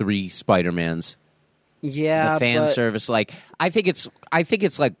 the 3 Spider-Mans. Yeah, the fan service. Like, I think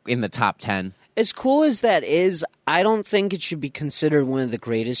it's like in the top 10. As cool as that is, I don't think it should be considered one of the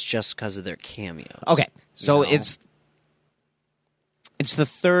greatest just because of their cameos. Okay, so it's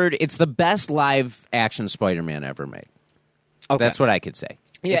the best live action Spider-Man ever made. Okay. That's what I could say.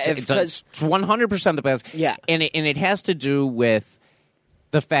 Yeah, it's 100% the best. Yeah, and it has to do with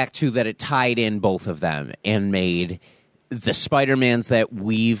the fact too that it tied in both of them and made the Spider-Mans that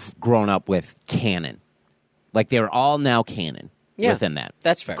we've grown up with canon. Like, they're all now canon within that.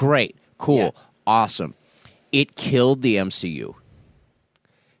 That's fair. Great, cool, awesome. It killed the MCU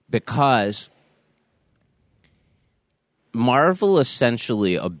because Marvel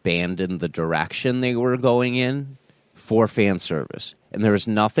essentially abandoned the direction they were going in for fan service. And there is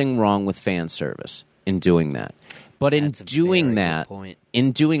nothing wrong with fan service in doing that. But in doing that,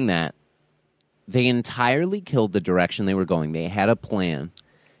 they entirely killed the direction they were going. They had a plan,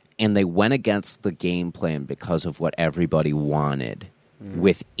 and they went against the game plan because of what everybody wanted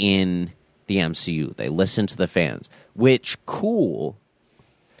within the MCU. They listened to the fans, which, cool.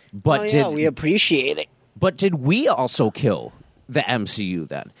 But we appreciate it. But did we also kill the MCU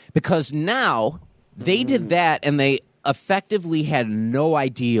then? Because now they did that, and they effectively had no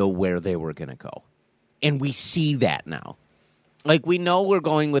idea where they were going to go. And we see that now. Like, we know we're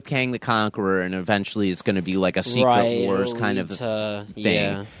going with Kang the Conqueror, and eventually it's going to be like a Secret Wars kind of thing.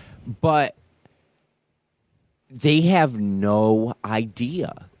 Yeah. But they have no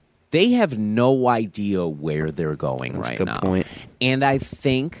idea. They have no idea where they're going right now. That's a good point. And I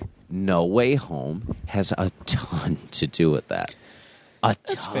think No Way Home has a ton to do with that.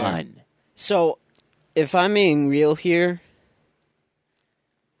 That's ton. Fair. So, if I'm being real here,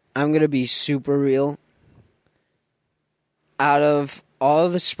 I'm going to be super real. Out of all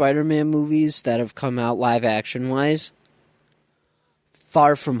the Spider-Man movies that have come out live action-wise,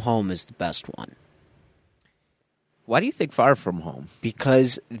 Far From Home is the best one. Why do you think Far From Home?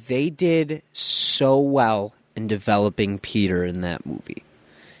 Because they did so well in developing Peter in that movie.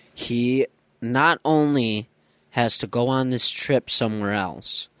 He not only has to go on this trip somewhere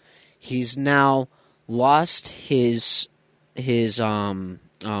else, he's now lost his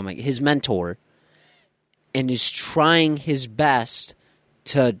mentor and is trying his best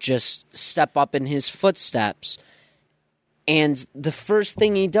to just step up in his footsteps. And the first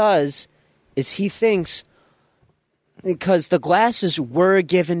thing he does is he thinks, because the glasses were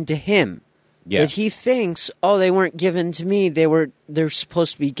given to him, but he thinks, oh, they weren't given to me, they're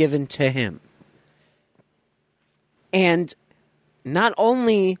supposed to be given to him. And not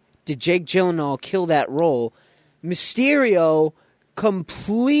only did Jake Gyllenhaal kill that role, Mysterio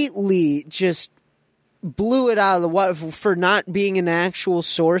completely just blew it out of the water for not being an actual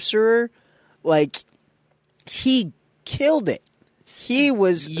sorcerer. Like, he killed it. He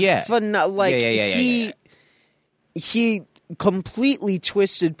was he completely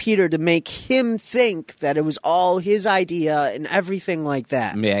twisted Peter to make him think that it was all his idea and everything like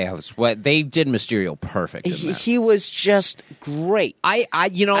that. Yeah, what they did Mysterio perfect. He was just great. I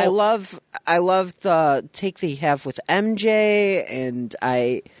love the take they have with MJ, and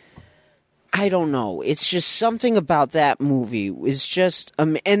I don't know. It's just something about that movie is just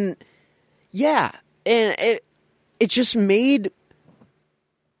and it just made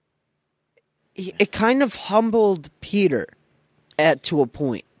it kind of humbled Peter to a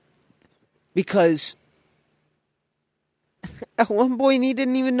point, because at one point he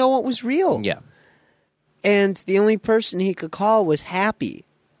didn't even know what was real. Yeah. And the only person he could call was Happy.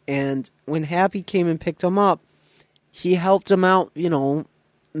 And when Happy came and picked him up, he helped him out,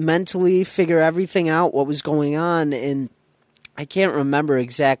 mentally figure everything out, what was going on. And I can't remember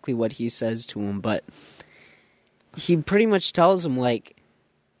exactly what he says to him, but he pretty much tells him, like,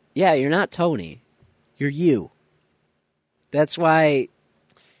 yeah, you're not Tony. You're you. That's why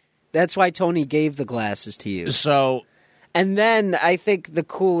Tony gave the glasses to you. So, and then I think the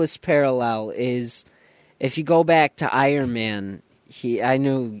coolest parallel is if you go back to Iron Man.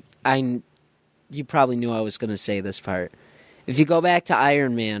 You probably knew I was going to say this part. If you go back to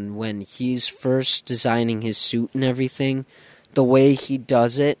Iron Man, when he's first designing his suit and everything, the way he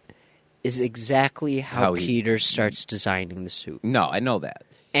does it is exactly how Peter starts designing the suit. No, I know that.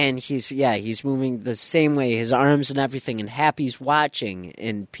 And he's moving the same way, his arms and everything, and Happy's watching,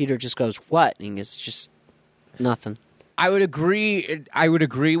 and Peter just goes, what? And it's just, Nothing. I would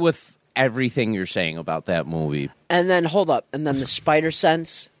agree with everything you're saying about that movie. And then, hold up. And then the spider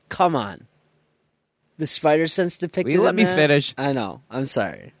sense. Come on. The spider sense depicted. Will you let me finish? I know. I'm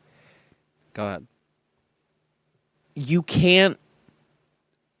sorry. Go ahead. You can't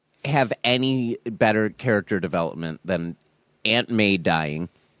have any better character development than Aunt May dying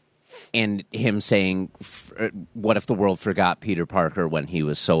and him saying, what if the world forgot Peter Parker when he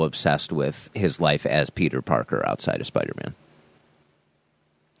was so obsessed with his life as Peter Parker outside of Spider-Man?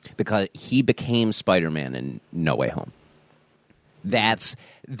 Because he became Spider-Man in No Way Home. That's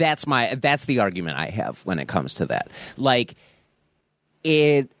the argument I have when it comes to that. Like,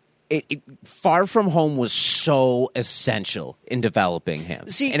 it Far From Home was so essential in developing him.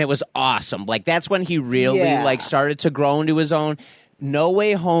 See, and it was awesome. Like, that's when he really started to grow into his own. No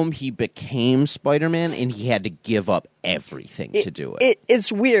Way Home, he became Spider-Man, and he had to give up everything to do it.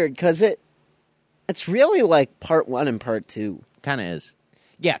 It's weird, because it's really like part 1 and part 2. Kind of is.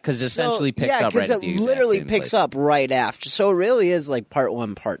 Yeah, because it essentially picks up right at the exact same place. Yeah, because it literally picks up right after. So it really is like part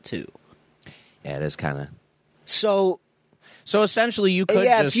 1, part 2. Yeah, it is kind of. So essentially, you could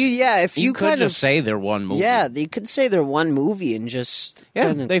if you could just say they're one movie. Yeah, you could say they're one movie and just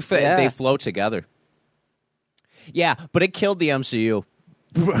they flow together. Yeah, but it killed the MCU.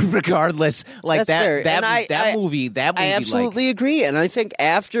 Regardless, like that movie. I absolutely agree, and I think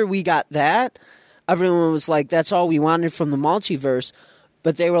after we got that, everyone was like, "That's all we wanted from the multiverse,"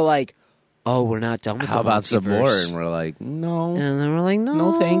 but they were like, "Oh, we're not done with the multiverse. How about some more?" And we're like, "No," and they were like,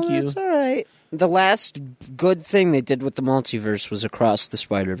 "No, thank you. It's all right." The last good thing they did with the multiverse was Across the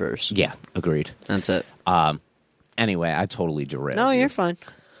Spider-Verse. Yeah, agreed. That's it. Anyway, I totally derailed. No, you're fine.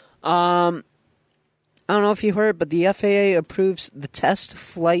 I don't know if you heard, but the FAA approves the test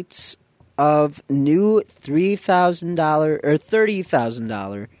flights of new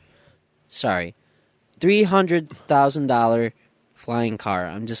 $300,000 flying car.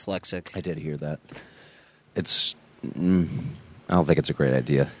 I'm dyslexic. I did hear that. I don't think it's a great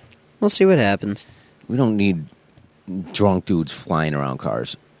idea. We'll see what happens. We don't need drunk dudes flying around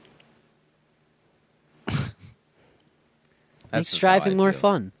cars. Makes driving more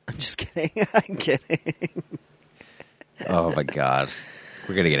fun. I'm just kidding. I'm kidding. Oh, my God.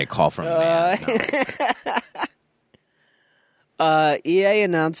 We're going to get a call from a man. No. EA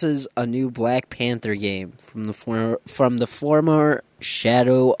announces a new Black Panther game from the former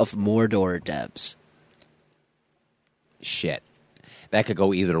Shadow of Mordor devs. Shit. That could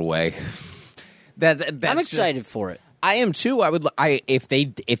go either way. I'm excited for it. I am too. If they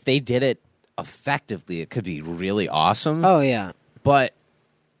did it effectively, it could be really awesome. Oh yeah. But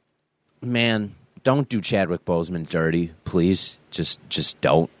man, don't do Chadwick Boseman dirty, please. Just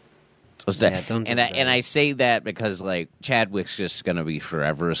don't. Don't. And I say that because like Chadwick's just going to be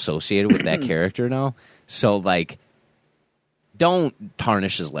forever associated with that character now. So like, don't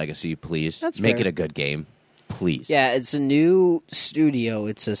tarnish his legacy, please. Make it a good game. Please. Yeah, it's a new studio.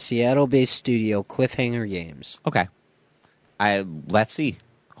 It's a Seattle-based studio, Cliffhanger Games. Okay. Let's see.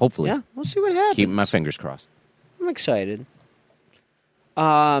 Hopefully. Yeah, we'll see what happens. Keeping my fingers crossed. I'm excited.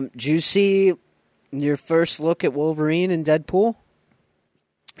 Did you see your first look at Wolverine and Deadpool?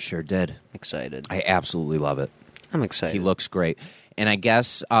 Sure did. Excited. I absolutely love it. I'm excited. He looks great. And I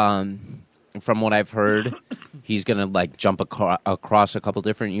guess from what I've heard, he's going to like jump across a couple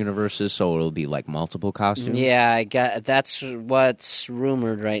different universes, so it'll be like multiple costumes. Yeah, that's what's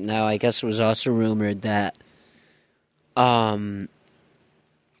rumored right now. I guess it was also rumored that that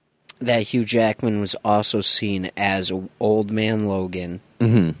Hugh Jackman was also seen as Old Man Logan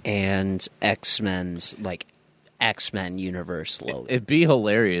and X-Men universe Logan. It'd be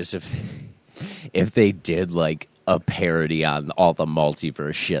hilarious if they did like a parody on all the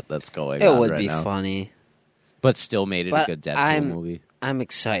multiverse shit that's going on right now. It would be funny. But still made it a good Deadpool movie. I'm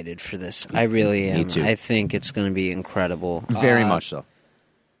excited for this. I really am. Me too. I think it's going to be incredible. Very much so.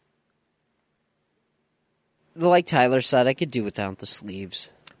 Like Tyler said, I could do without the sleeves.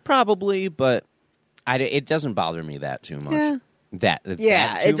 Probably, but it doesn't bother me that too much. Yeah.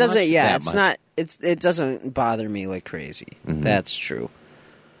 It doesn't. Yeah, it's not. It doesn't bother me like crazy. Mm-hmm. That's true.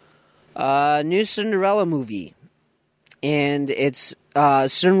 New Cinderella movie, and it's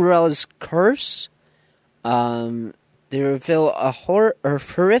Cinderella's Curse. They reveal a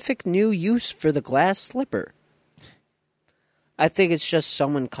horrific new use for the glass slipper. I think it's just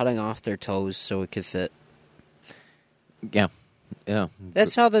someone cutting off their toes so it could fit. Yeah. Yeah.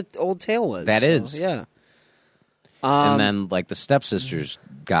 That's how the old tale was. That is. Yeah. And then, like, the stepsisters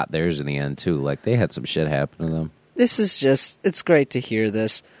got theirs in the end, too. Like, they had some shit happen to them. This is just, it's great to hear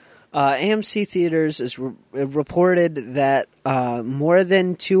this. AMC Theaters is reported that more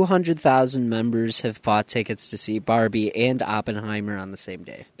than 200,000 members have bought tickets to see Barbie and Oppenheimer on the same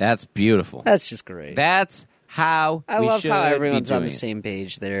day. That's beautiful. That's just great. That's how I we love should how be everyone's on the doing it. same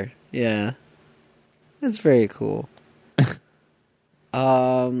page there. Yeah. That's very cool.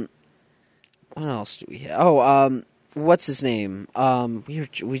 What else do we have? Oh, what's his name?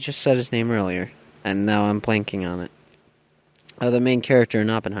 We just said his name earlier, and now I'm blanking on it. The main character in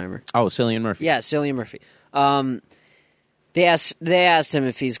Oppenheimer. Oh, Cillian Murphy. Yeah, Cillian Murphy. They asked him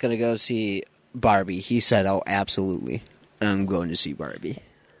if he's going to go see Barbie. He said, "Oh, absolutely, I'm going to see Barbie."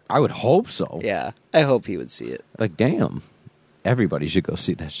 I would hope so. Yeah, I hope he would see it. Like, damn. Everybody should go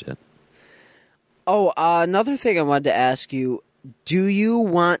see that shit. Oh, another thing I wanted to ask you. Do you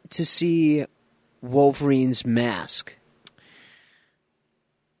want to see Wolverine's mask?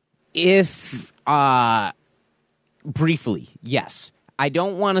 If, briefly, yes. I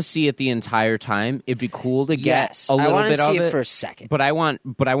don't want to see it the entire time. It'd be cool to get a little bit of it. I want to see it for a second. But I want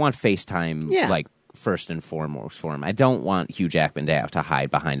FaceTime, Yeah. like, first and foremost for him. I don't want Hugh Jackman to have to hide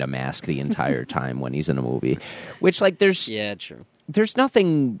behind a mask the entire time when he's in a movie. Which, like, Yeah, true. There's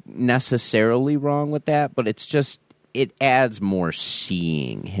nothing necessarily wrong with that, but it's just, it adds more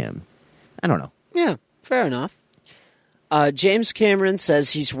seeing him. I don't know. Yeah, fair enough. James Cameron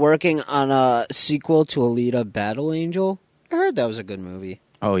says he's working on a sequel to Alita Battle Angel. I heard that was a good movie.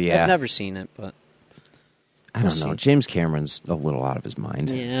 Oh, yeah. I've never seen it, but I don't know. James Cameron's a little out of his mind.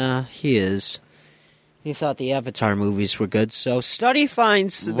 yeah, he is. He thought the Avatar movies were good, so study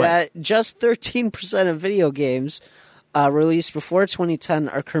finds that just 13% of video games released before 2010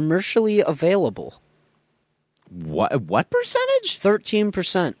 are commercially available. What percentage?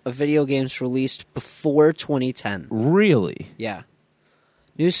 13% of video games released before 2010. Really? Yeah.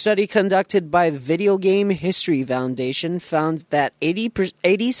 New study conducted by the Video Game History Foundation found that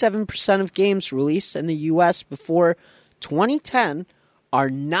 87% of games released in the U.S. before 2010 are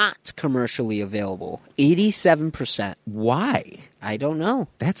not commercially available. 87%. Why? I don't know.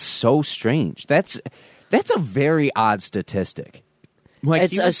 That's so strange. That's a very odd statistic. Like,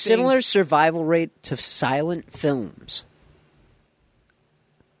 It's a similar survival rate to silent films.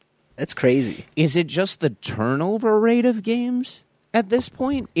 That's crazy. Is it just the turnover rate of games at this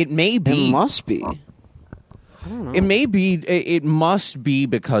point? It may be. It must be. I don't know. It may be. It must be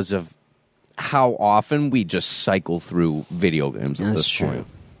because of how often we just cycle through video games at this point.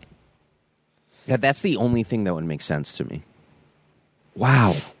 Yeah, that's the only thing that would make sense to me.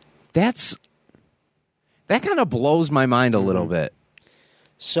 Wow. That kind of blows my mind a little bit.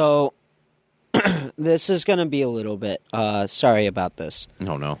 So, this is going to be a little bit, sorry about this.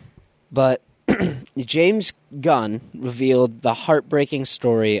 No. But James Gunn revealed the heartbreaking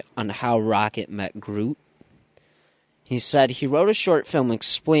story on how Rocket met Groot. He said he wrote a short film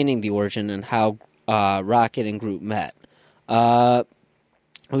explaining the origin and how Rocket and Groot met. It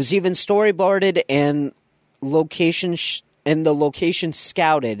was even storyboarded and the location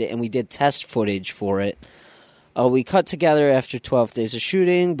scouted, and we did test footage for it. We cut together after 12 days of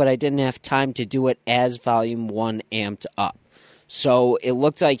shooting, but I didn't have time to do it as Volume 1 amped up. So it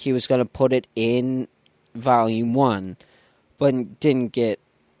looked like he was going to put it in Volume 1, but didn't get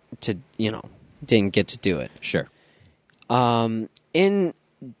to do it. Sure. In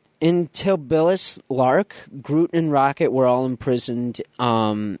Tbilisi, Lark, Groot and Rocket were all imprisoned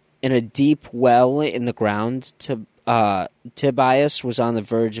in a deep well in the ground. Tobias was on the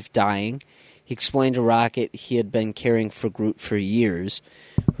verge of dying. He explained to Rocket he had been caring for Groot for years,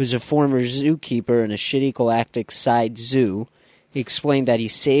 who's a former zookeeper in a shitty galactic side zoo. He explained that he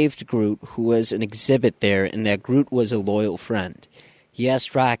saved Groot, who was an exhibit there, and that Groot was a loyal friend. He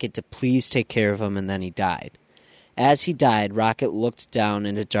asked Rocket to please take care of him, and then he died. As he died, Rocket looked down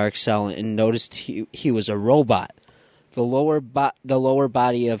in a dark cell and noticed he was a robot. The lower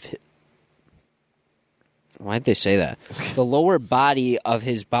body of... Why'd they say that? The lower body of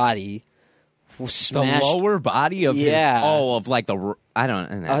his body... smashed. The lower body of his... Oh, of like the... I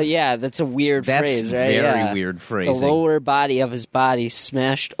don't know. Oh, yeah, that's a weird phrase, right? That's very yeah. weird phrasing. The lower body of his body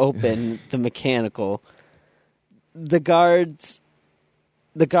smashed open the mechanical. The guards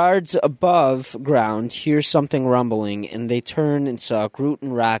above ground hear something rumbling, and they turn and saw Groot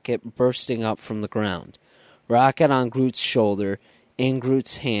and Rocket bursting up from the ground. Rocket on Groot's shoulder. In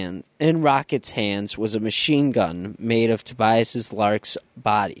Rocket's hands was a machine gun made of Tobias Lark's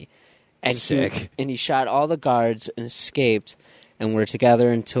body. And he shot all the guards and escaped, and were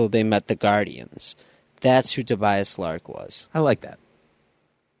together until they met the Guardians. That's who Tobias Lark was. I like that.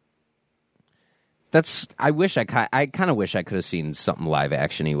 I kind of wish I could have seen something live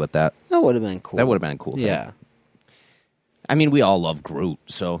actiony with that. That would have been cool. That would have been a cool thing. Yeah. I mean, we all love Groot,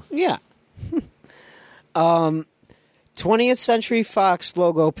 so Yeah. 20th Century Fox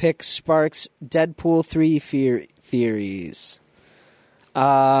logo pick sparks Deadpool 3 theories.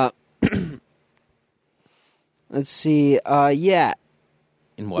 Let's see. Yeah.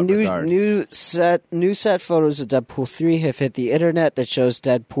 in what regard? New set photos of Deadpool 3 have hit the internet that shows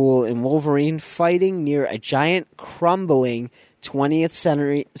Deadpool and Wolverine fighting near a giant crumbling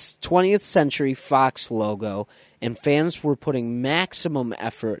 20th century Fox logo, and fans were putting maximum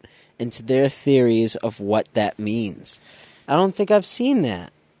effort into their theories of what that means. I don't think I've seen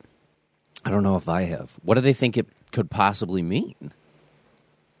that. I don't know if I have. What do they think it could possibly mean?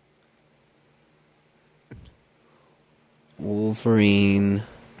 Wolverine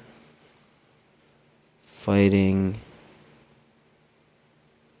fighting.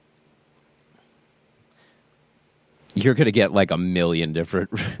 You're going to get like a million different...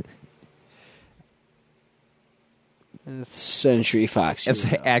 Century Fox. It's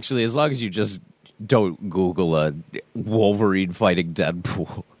actually, as long as you just don't Google a Wolverine fighting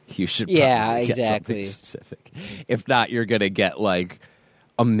Deadpool, you should probably get exactly. something specific. If not, you're going to get like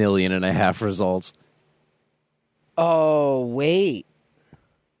 1.5 million results. Oh, wait.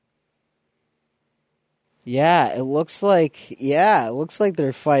 Yeah, it looks like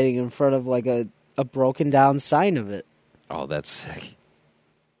they're fighting in front of like a broken down sign of it. Oh, that's sick.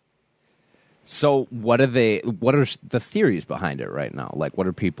 So what are the theories behind it right now? Like, what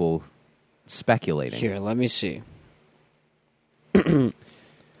are people speculating? Here, let me see.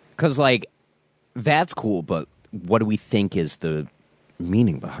 Because, like, that's cool, but what do we think is the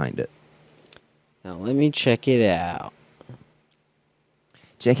meaning behind it? Now, let me check it out.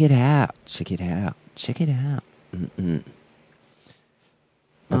 Check it out. Check it out. Check it out. Mm-mm.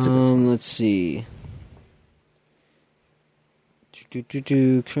 That's a good song. Let's see.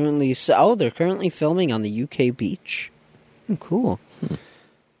 Currently, they're currently filming on the UK beach. Cool.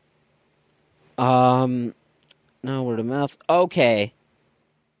 No word of mouth. Okay,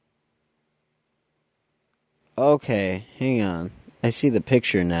 hang on. I see the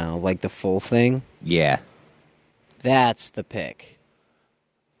picture now, like the full thing. Yeah. That's the pick.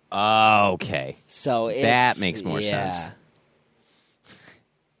 Okay. So that makes more sense.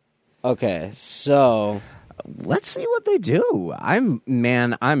 Okay, so let's see what they do. I'm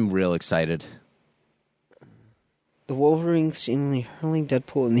real excited. the Wolverine seemingly hurling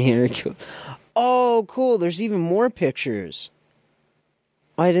Deadpool in the air. Oh, cool. There's even more pictures.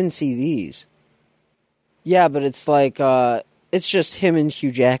 I didn't see these. Yeah, but it's like, it's just him and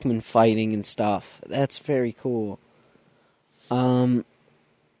Hugh Jackman fighting and stuff. That's very cool. They're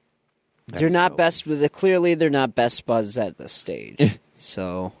not best, clearly they're not best buds at this stage.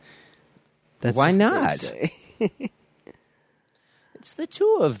 So, that's why what not? they say. It's the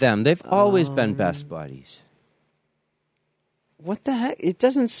two of them. They've always been best buddies. What the heck? It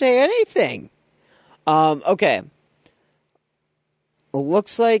doesn't say anything. Okay. It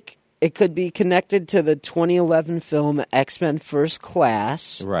looks like it could be connected to the 2011 film X-Men First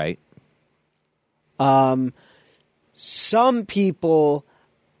Class. Right. Some people,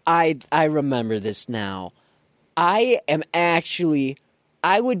 I remember this now. I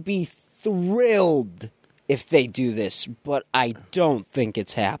would be thrilled if they do this, but I don't think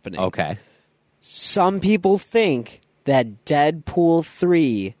it's happening. Okay. Some people think that Deadpool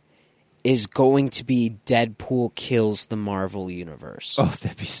 3 is going to be Deadpool Kills the Marvel Universe. Oh,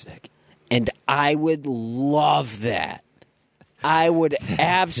 that'd be sick. And I would love that. I would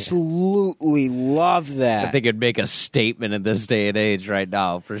absolutely love that. I think it'd make a statement in this day and age right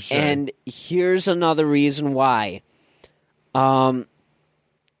now, for sure. And here's another reason why.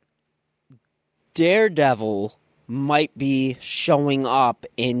 Daredevil might be showing up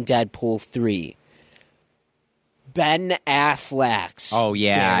in Deadpool 3. Ben Affleck's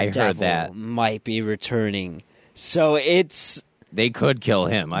Daredevil I heard that. might be returning. So they could kill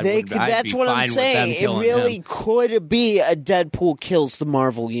him. That's what I'm saying. It really could be a Deadpool Kills the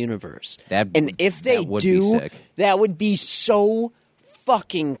Marvel Universe. And if they do, that would be so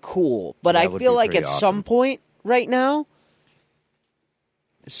fucking cool. But I feel like at some point right now,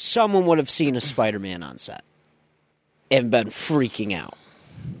 someone would have seen a Spider-Man on set and been freaking out.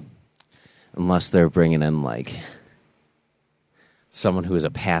 Unless they're bringing in, like, someone who is a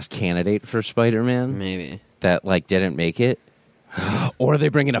past candidate for Spider-Man. Maybe. That, like, didn't make it. Or they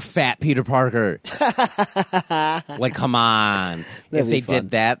bring in a fat Peter Parker. Like, come on. If they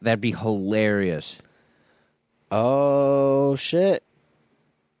did that, that'd be hilarious. Oh, shit.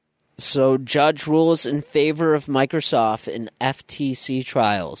 So, judge rules in favor of Microsoft in FTC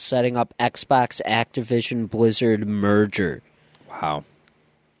trial, setting up Xbox Activision Blizzard merger. Wow.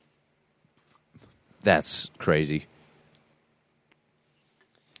 That's crazy.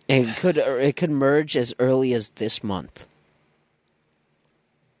 It could merge as early as this month.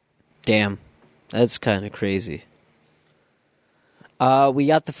 Damn. That's kind of crazy. We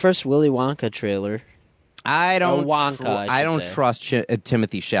got the first Willy Wonka trailer. I don't say. trust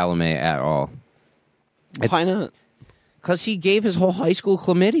Timothy Chalamet at all. Why not? Because he gave his whole high school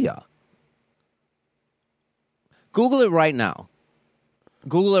chlamydia. Google it right now.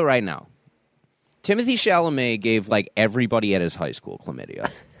 Timothy Chalamet gave like everybody at his high school chlamydia.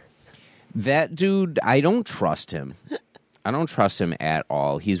 That dude, I don't trust him. I don't trust him at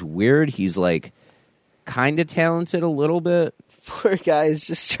all. He's weird. He's like kind of talented a little bit. Poor guy is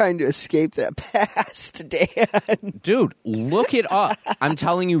just trying to escape that past, Dan. Dude, look it up. I'm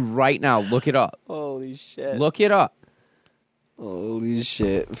telling you right now, look it up. Holy shit. Look it up. Holy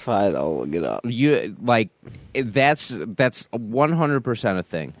shit. Fine, I'll look it up. That's 100% a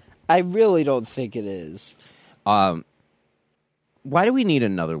thing. I really don't think it is. Why do we need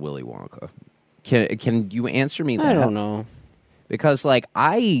another Willy Wonka? Can you answer me that? I don't know. Because, I'm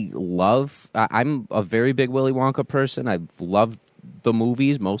a very big Willy Wonka person. I love the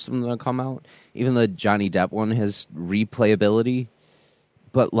movies, most of them that come out. Even the Johnny Depp one has replayability.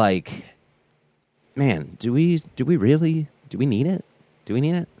 But, man, do we really? Do we need it? Do we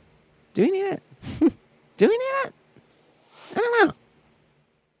need it? Do we need it? Do we need it? I don't know.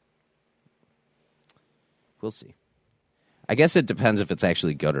 We'll see. I guess it depends if it's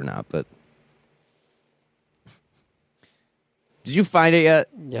actually good or not, but... Did you find it yet?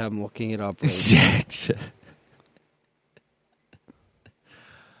 Yeah, I'm looking it up right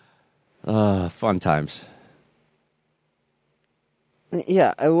now. Fun times.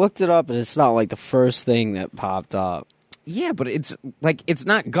 Yeah, I looked it up, and it's not like the first thing that popped up. Yeah, but it's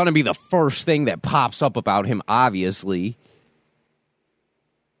not going to be the first thing that pops up about him, obviously.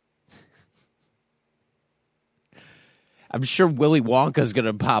 I'm sure Willy Wonka's going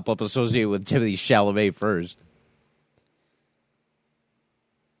to pop up associated with Timothy Chalamet first.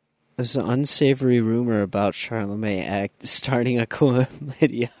 There's an unsavory rumor about Charlemagne starting a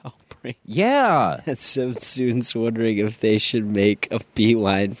chlamydia outbreak. Yeah. And some students wondering if they should make a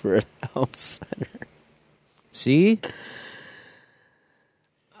beeline for a health center. See?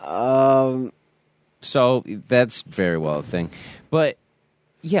 So that's very well a thing. But,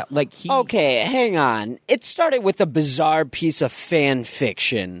 yeah, Okay, hang on. It started with a bizarre piece of fan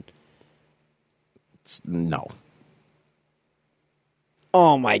fiction. No.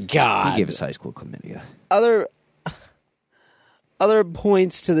 Oh my God! He gave his high school chlamydia. Other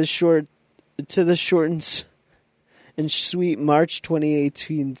points to the short and sweet March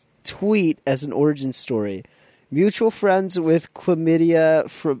 2018 tweet as an origin story. Mutual friends with chlamydia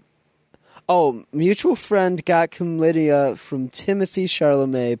from. Oh, mutual friend got chlamydia from Timothy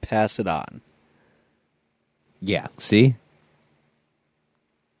Chalamet. Pass it on. Yeah. See.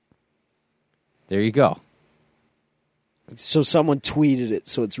 There you go. So someone tweeted it,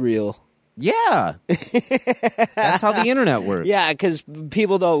 so it's real. Yeah. That's how the internet works. Yeah, because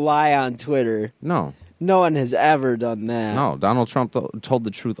people don't lie on Twitter. No. No one has ever done that. No, Donald Trump told the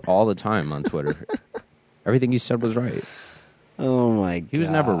truth all the time on Twitter. Everything he said was right. Oh, my God. He was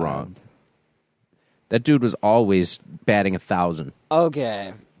never wrong. That dude was always batting 1,000.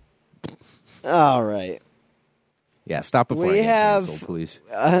 Okay. All right. Yeah, stop before I get canceled, please.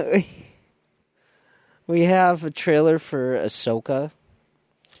 We have a trailer for Ahsoka.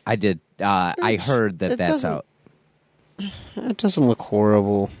 I did. I heard that's out. It doesn't look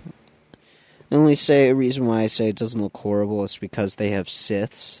horrible. The only reason why I say it doesn't look horrible is because they have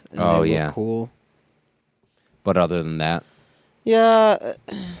Siths. And they look cool. But other than that? Yeah,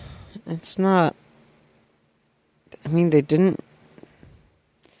 it's not... I mean, they didn't...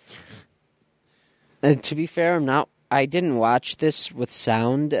 And to be fair, I didn't watch this with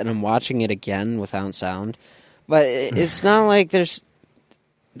sound, and I'm watching it again without sound. But it's not like there's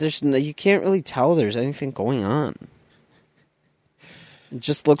you can't really tell there's anything going on. It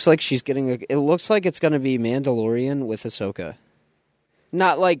just looks like she's getting it looks like it's going to be Mandalorian with Ahsoka.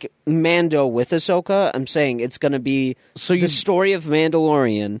 Not like Mando with Ahsoka. I'm saying it's going to be the story of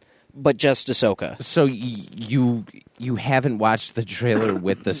Mandalorian, but just Ahsoka. So you haven't watched the trailer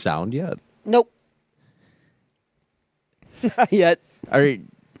with the sound yet? Nope. Not yet.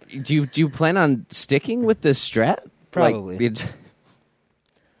 Do you plan on sticking with this strat? Probably.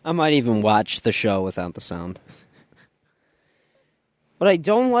 I might even watch the show without the sound. What I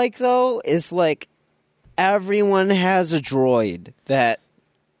don't like, though, is, everyone has a droid that,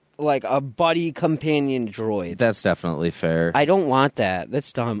 a buddy companion droid. That's definitely fair. I don't want that.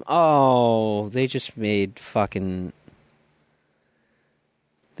 That's dumb. Oh, they just made Star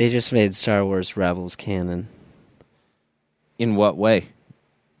Wars Rebels canon. In what way?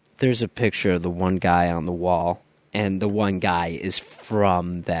 There's a picture of the one guy on the wall, and the one guy is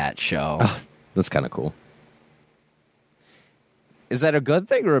from that show. Oh, that's kind of cool. Is that a good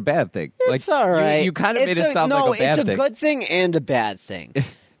thing or a bad thing? It's all right. You kind of made it sound like a bad thing. No, it's a good thing and a bad thing.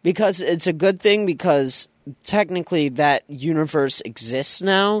 Because it's a good thing because technically that universe exists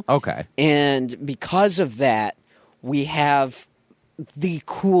now. Okay. And because of that, we have the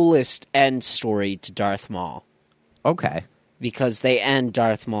coolest end story to Darth Maul. Okay. Because they end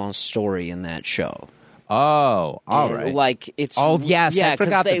Darth Maul's story in that show. Oh, all right. Like it's yes, I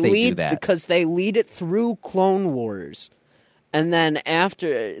forgot that they do that. Because they lead it through Clone Wars. And then I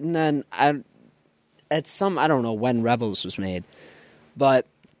don't know when Rebels was made, but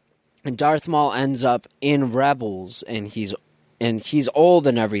Darth Maul ends up in Rebels, and he's old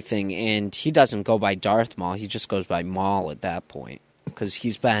and everything, and he doesn't go by Darth Maul, he just goes by Maul at that point because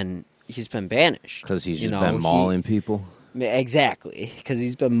he's been banished because he's just been mauling people. Exactly, because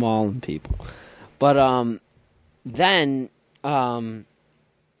he's been mauling people. But then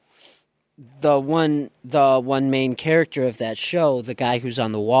the one main character of that show, the guy who's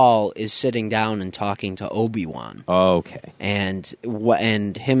on the wall, is sitting down and talking to Obi-Wan. Okay. And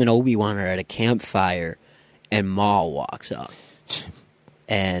him and Obi-Wan are at a campfire, and Maul walks up.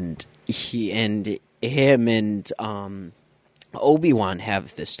 And him and Obi-Wan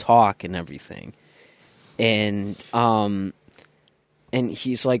have this talk and everything. And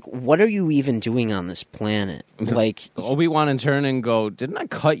he's like, what are you even doing on this planet? Like, Obi-Wan in turn and go, didn't I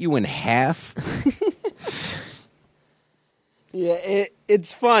cut you in half? Yeah,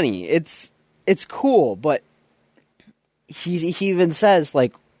 it's funny. It's cool, but he even says,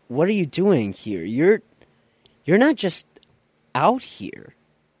 like, what are you doing here? You're not just out here.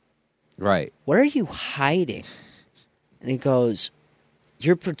 Right. What are you hiding? And he goes,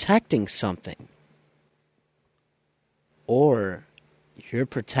 you're protecting something. Or you're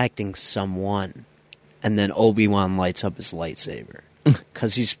protecting someone. And then Obi-Wan lights up his lightsaber.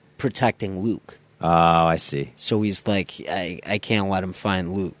 Because he's protecting Luke. Oh, I see. So he's like, I can't let him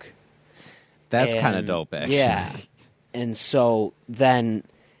find Luke. That's kind of dope, actually. Yeah. And so then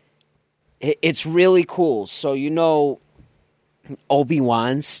it's really cool. So you know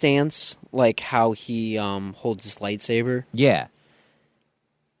Obi-Wan's stance, like how he holds his lightsaber? Yeah.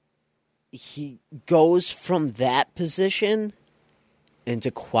 He goes from that position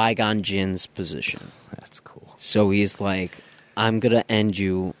into Qui-Gon Jinn's position. That's cool. So he's like, I'm going to end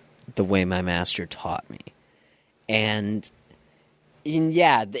you the way my master taught me. And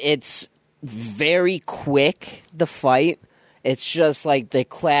yeah, it's very quick, the fight. It's just like they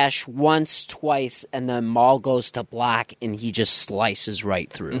clash once, twice, and then Maul goes to block, and he just slices right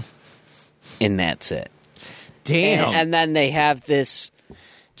through. And that's it. Damn. And then they have this...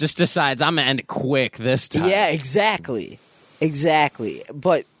 Just decides, I'm going to end it quick this time. Yeah, exactly. Exactly.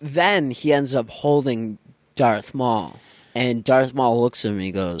 But then he ends up holding Darth Maul. And Darth Maul looks at him and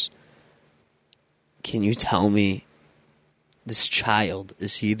he goes, can you tell me, this child,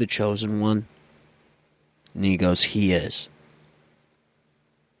 is he the chosen one? And he goes, he is.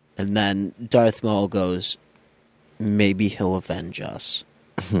 And then Darth Maul goes, maybe he'll avenge us.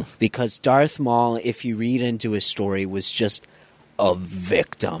 Because Darth Maul, if you read into his story, was just a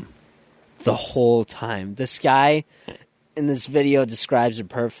victim the whole time. This guy in this video describes it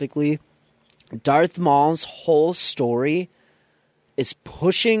perfectly. Darth Maul's whole story is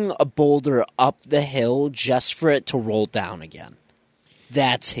pushing a boulder up the hill just for it to roll down again.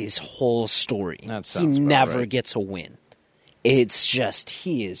 That's his whole story. He never gets a win. It's just,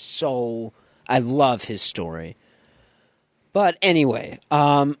 he is so... I love his story. But anyway,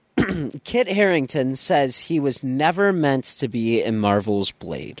 Kit Harington says he was never meant to be in Marvel's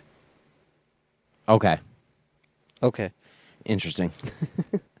Blade. Okay. Interesting.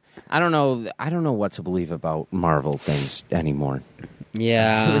 I don't know what to believe about Marvel things anymore.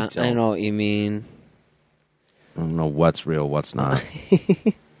 Yeah, I know what you mean. I don't know what's real, what's not.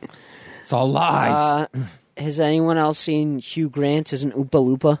 It's all lies. Has anyone else seen Hugh Grant as an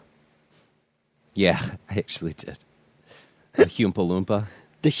Oompa Loompa? Yeah, I actually did. The Oompa Loompa?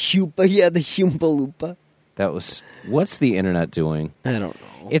 The Oompa Loompa. That was... What's the internet doing? I don't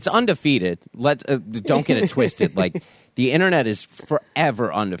know. It's undefeated. Don't get it twisted. Like, the internet is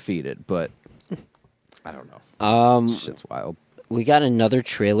forever undefeated, but... I don't know. Shit's wild. We got another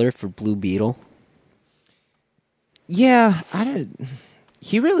trailer for Blue Beetle. Yeah,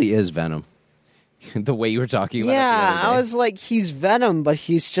 he really is Venom. The way you were talking about it the other day. I was like, he's Venom, but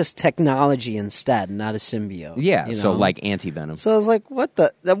he's just technology instead, not a symbiote. Yeah, you know? So like anti-Venom. So I was like, what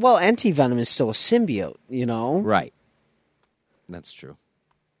the... Well, anti-Venom is still a symbiote, you know? Right. That's true.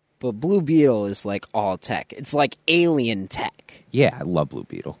 But Blue Beetle is like all tech. It's like alien tech. Yeah, I love Blue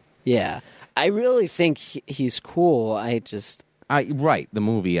Beetle. Yeah. I really think he's cool. Right, the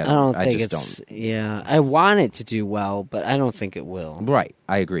movie. I don't think just don't. Yeah, I want it to do well, but I don't think it will. Right,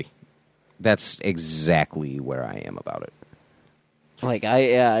 I agree. That's exactly where I am about it. Like,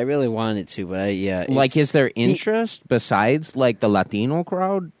 I really want it to, but like, is there interest besides, like, the Latino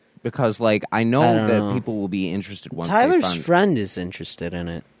crowd? Because, like, I know that people will be interested once Tyler's friend is interested in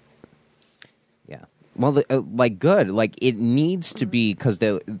it. Yeah. Well, like, good. Like, it needs to be, because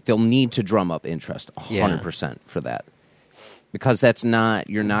they'll need to drum up interest 100% for that. Because that's not,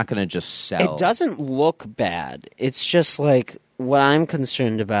 you're not going to just sell. It doesn't look bad. It's just, like, what I'm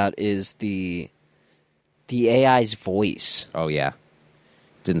concerned about is the AI's voice. Oh, yeah.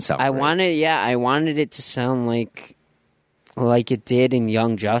 Didn't sound I right. wanted it to sound like it did in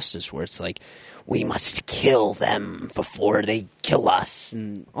Young Justice, where it's like, we must kill them before they kill us,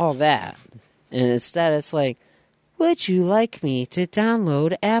 and all that. And instead, it's like, would you like me to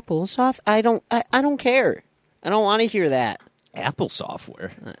download Apple software? I don't care. I don't want to hear that. Apple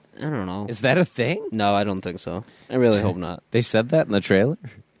software? I don't know. Is that a thing? No, I don't think so. I really hope not. They said that in the trailer?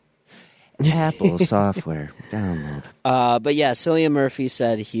 Apple software. Download. But yeah, Cillian Murphy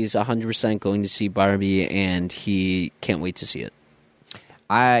said he's 100% going to see Barbie, and he can't wait to see it.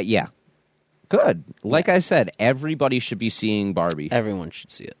 Yeah. Good. Like I said, everybody should be seeing Barbie. Everyone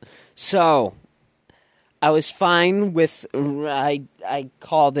should see it. So, I was fine with... I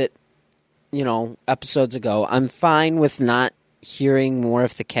called it, episodes ago. I'm fine with not hearing more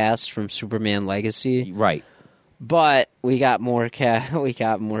of the cast from Superman Legacy. Right. But we got more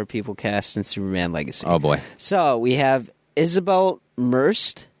people cast in Superman Legacy. Oh boy! So we have Isabel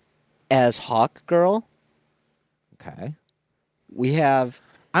Merced as Hawk Girl. Okay. We have.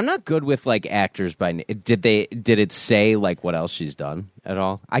 I'm not good with like actors by name. Did it say like what else she's done at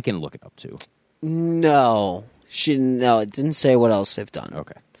all? I can look it up too. No, it didn't say what else they've done.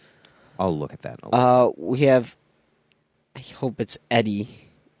 Okay, I'll look at that. We have. I hope it's Eddie.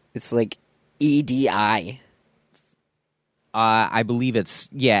 It's like EDI. I believe it's,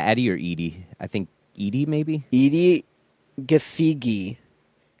 Eddie or Edie. I think Edie, maybe? Edie Gathegi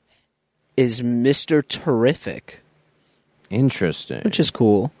is Mr. Terrific. Interesting. Which is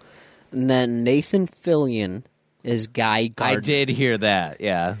cool. And then Nathan Fillion is Guy Gardner. I did hear that,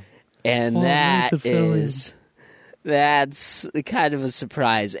 yeah. And that's kind of a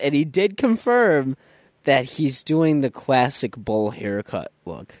surprise. And he did confirm that he's doing the classic bull haircut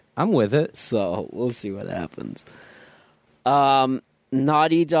look. I'm with it. So we'll see what happens.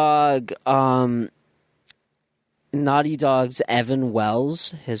 Naughty Dog's Evan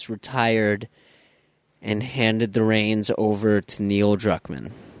Wells has retired and handed the reins over to Neil Druckmann.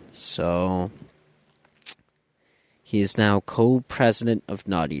 So he is now co-president of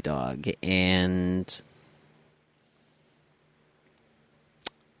Naughty Dog, and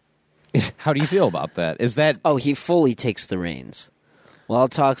how do you feel about that? Is that... Oh, he fully takes the reins. Well,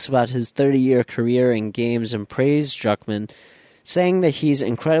 talks about his 30-year career in games and praised Druckmann, saying that he's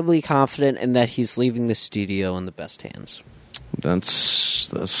incredibly confident and that he's leaving the studio in the best hands.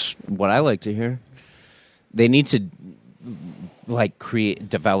 That's what I like to hear. They need to create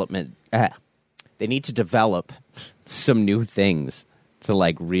development. They need to develop some new things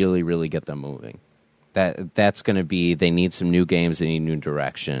to really, really get them moving. That's going to be. They need some new games. They need new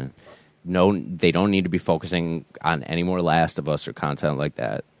direction. No, they don't need to be focusing on any more Last of Us or content like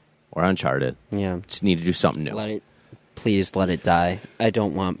that, or Uncharted. Yeah, just need to do something new. Please let it die. I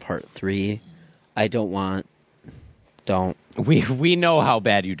don't want part 3. Don't. We know how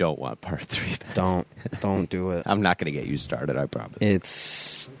bad you don't want part 3. Don't do it. I'm not going to get you started. I promise.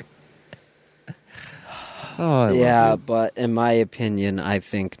 It's. Yeah, but in my opinion, I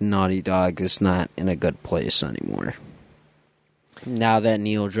think Naughty Dog is not in a good place anymore. Now that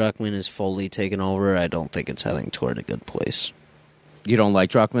Neil Druckmann is fully taken over, I don't think it's heading toward a good place. You don't like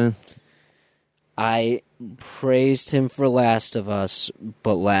Druckmann? I praised him for Last of Us,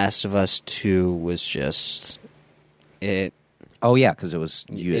 but Last of Us 2 was just... it. Oh, yeah, because it was...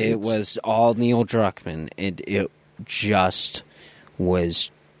 It was all Neil Druckmann, and it just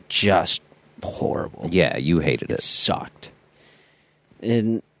was just horrible. Yeah, you hated it. It sucked.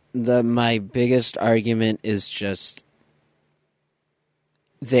 And my biggest argument is just...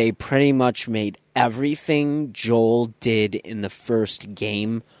 they pretty much made everything Joel did in the first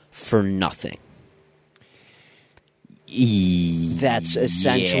game for nothing. That's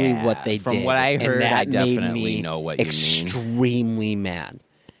essentially what they did. From what I heard, and that I definitely made me know what you mean. Extremely mad.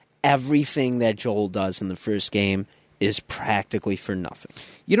 Everything that Joel does in the first game is practically for nothing.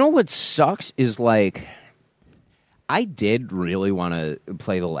 You know what sucks is I did really want to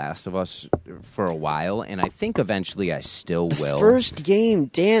play The Last of Us for a while, and I think eventually I still will. First game,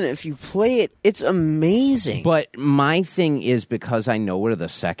 Dan, if you play it, it's amazing. But my thing is, because I know where the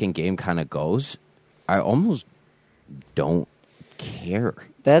second game kind of goes, I almost don't care.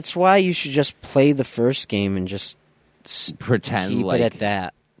 That's why you should just play the first game and just pretend keep like it at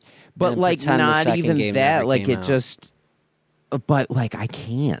that. But like not even that, like it out. just. But like I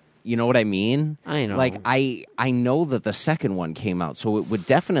can't. You know what I mean? I know. Like I know that the second one came out, so it would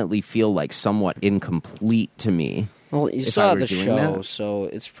definitely feel like somewhat incomplete to me. Well, you saw the show, so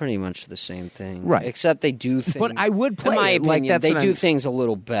it's pretty much the same thing, right? Except they do things. But I would play in my it. opinion, Like they do things a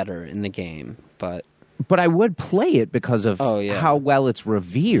little better in the game, but I would play it because of how well it's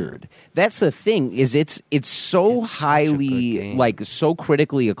revered. That's the thing. Is it's so highly, like, so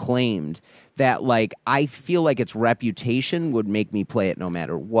critically acclaimed that, like, I feel like its reputation would make me play it no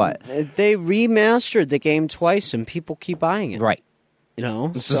matter what. They remastered the game twice, and people keep buying it. Right. You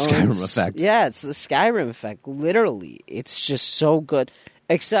know? It's the Skyrim effect. Yeah, it's the Skyrim effect. Literally. It's just so good.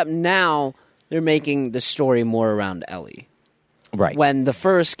 Except now they're making the story more around Ellie. Right. When the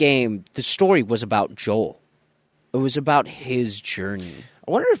first game, the story was about Joel. It was about his journey.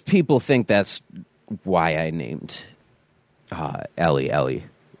 I wonder if people think that's why I named Ellie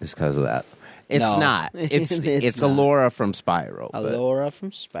is because of that. It's not. It's not. Alora from Spyro. Alora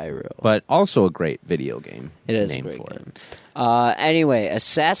from Spyro. But also a great video game. It is a great game. Anyway,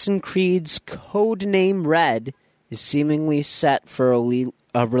 Assassin's Creed's Codename Red is seemingly set for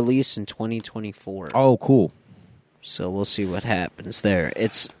a release in 2024. Oh, cool. So we'll see what happens there.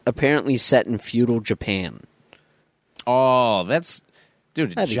 It's apparently set in feudal Japan. Oh, that's...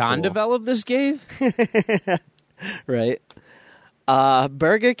 Dude, did John cool. develop this game? Right.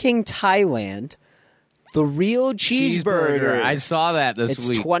 Burger King Thailand, the real cheeseburger. I saw that this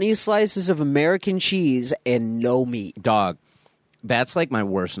week. It's 20 slices of American cheese and no meat. Dog, that's like my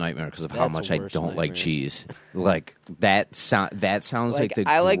worst nightmare because of how much I don't like cheese. Like, that sounds like the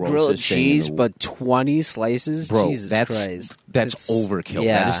I like grilled grossest thing cheese, in the but 20 slices? Bro, Jesus Christ. That's overkill.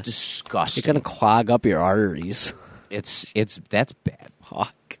 Yeah. That is disgusting. It's going to clog up your arteries. That's bad.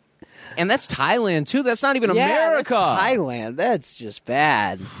 Fuck. And that's Thailand, too. That's not even America. That's Thailand. That's just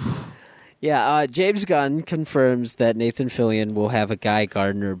bad. Yeah, James Gunn confirms that Nathan Fillion will have a Guy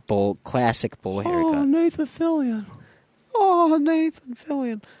Gardner classic bowl haircut. Oh, Nathan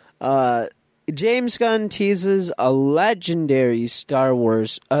Fillion. James Gunn teases a legendary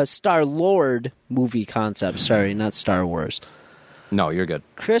Star-Lord movie concept. Sorry, not Star Wars. No, you're good.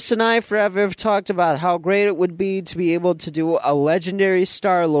 Chris and I forever have talked about how great it would be to be able to do a legendary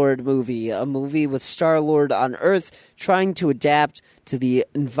Star-Lord movie, a movie with Star-Lord on Earth trying to adapt to the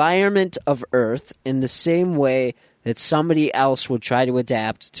environment of Earth in the same way that somebody else would try to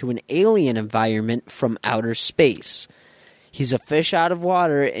adapt to an alien environment from outer space. He's a fish out of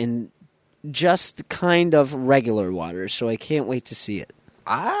water and just kind of regular water, so I can't wait to see it.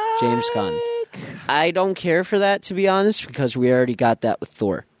 James Gunn. I don't care for that, to be honest, because we already got that with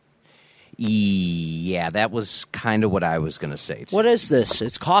Thor. Yeah, that was kind of what I was going to say, too. What is this?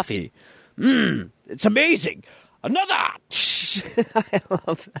 It's coffee. It's amazing. Another! I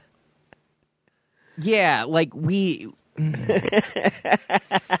love that. Yeah, like,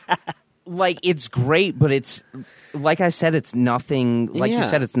 like, it's great, but it's, like I said, it's nothing, like you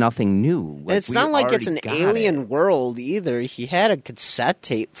said, it's nothing new. Like, it's not like it's an alien world either. He had a cassette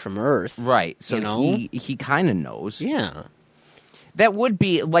tape from Earth. Right, so he kind of knows. Yeah. That would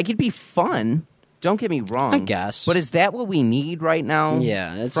be, like, it'd be fun. Don't get me wrong. I guess. But is that what we need right now?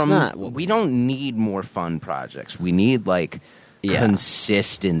 Yeah, it's not. We don't need more fun projects. We need, like,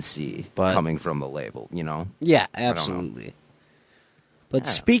 consistency coming from the label, you know? Yeah, absolutely. But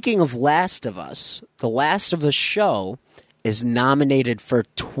speaking of Last of Us, The Last of Us show is nominated for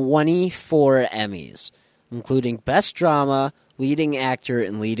 24 Emmys, including Best Drama, Leading Actor,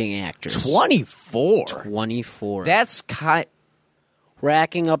 and Leading Actress. 24? 24. That's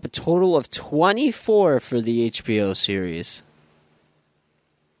racking up a total of 24 for the HBO series.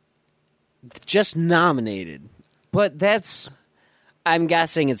 Just nominated. But that's... I'm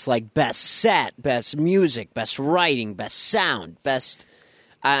guessing it's like Best Set, Best Music, Best Writing, Best Sound, Best...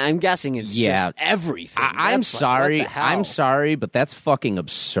 I'm guessing it's just everything. I'm sorry. I'm sorry, but that's fucking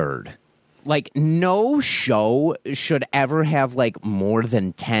absurd. Like, no show should ever have, like, more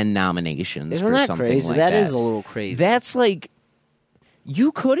than 10 nominations Isn't for that something crazy? like That is a little crazy. That's, like,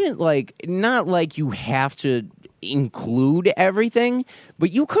 you couldn't, like, not like you have to include everything,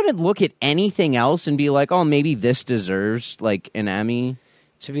 but you couldn't look at anything else and be like, oh, maybe this deserves, like, an Emmy.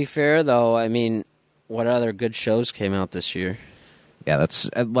 To be fair, though, I mean, what other good shows came out this year? Yeah, that's,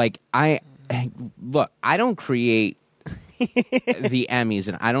 like, I don't create the Emmys,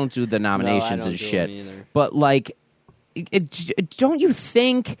 and I don't do the nominations and shit. But like, don't you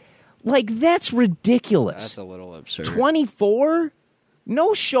think like that's ridiculous? That's a little absurd. 24?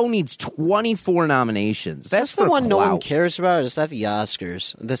 No show needs 24 nominations. That's the one clout. no one cares about. Is that the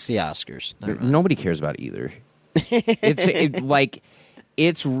Oscars? That's the Oscars. Nobody cares about either.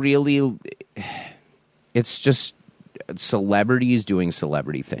 It's really, it's just celebrities doing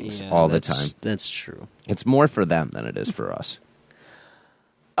celebrity things all the time. That's true. It's more for them than it is for us.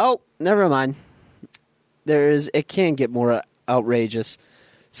 Oh, never mind. It can get more outrageous.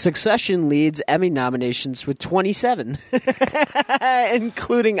 Succession leads Emmy nominations with 27,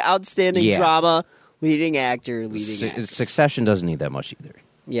 including Outstanding Drama, Leading Actor, Leading Actor. Succession doesn't need that much either.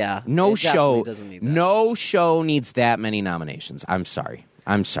 Yeah. No show needs that many nominations. I'm sorry.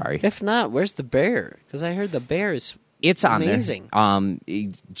 If not, where's The Bear? Because I heard The Bear is it's amazing. On there.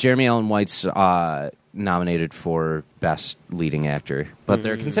 Jeremy Allen White's nominated for Best Leading Actor, but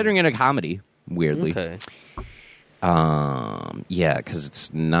they're considering it a comedy, weirdly. Okay. Yeah, because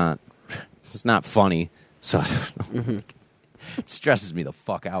it's not funny, so I don't know. It stresses me the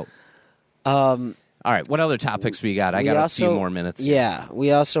fuck out. All right, what other topics we got? I got a few more minutes. Yeah,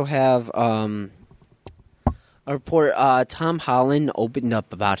 we also have a report. Tom Holland opened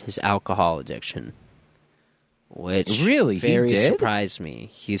up about his alcohol addiction, which really very surprised me.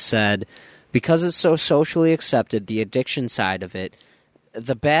 He said, because it's so socially accepted, the addiction side of it,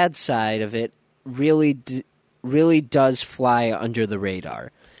 the bad side of it, really does fly under the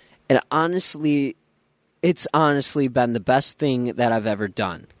radar. And it's honestly been the best thing that I've ever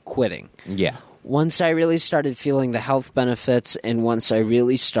done, quitting. Yeah. Once I really started feeling the health benefits and once I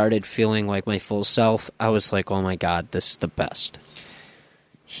really started feeling like my full self, I was like, oh my God, this is the best.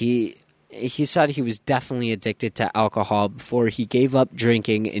 He said he was definitely addicted to alcohol before he gave up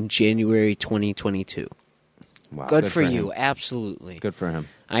drinking in January 2022. Wow, good for you, absolutely. Good for him.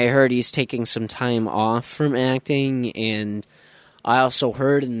 I heard he's taking some time off from acting, and I also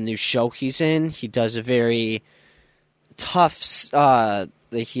heard in the new show he's in, he does a very tough,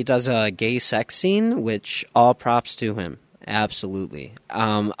 he does a gay sex scene, which all props to him, absolutely.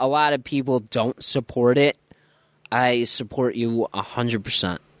 A lot of people don't support it. I support you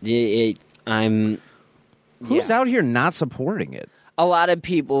 100%. Who's out here not supporting it? A lot of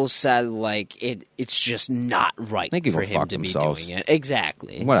people said like it's just not right for him to be doing it.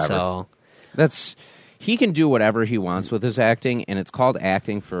 Exactly. Whatever. So he can do whatever he wants with his acting, and it's called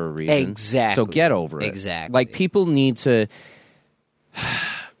acting for a reason. Exactly. So get over it. Exactly. Like people need to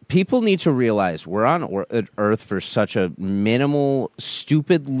realize we're on Earth for such a minimal,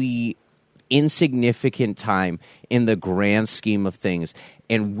 stupidly insignificant time in the grand scheme of things,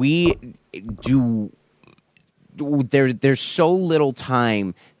 and we do. There's so little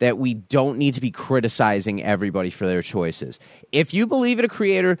time that we don't need to be criticizing everybody for their choices. If you believe in a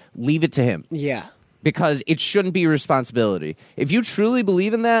creator, leave it to him. Yeah. Because it shouldn't be your responsibility. If you truly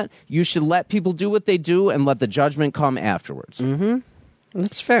believe in that, you should let people do what they do and let the judgment come afterwards. Mm-hmm.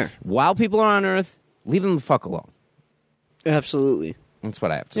 That's fair. While people are on Earth, leave them the fuck alone. Absolutely. That's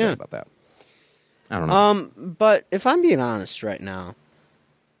what I have to say about that. I don't know. But if I'm being honest right now,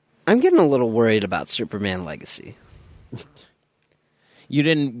 I'm getting a little worried about Superman Legacy.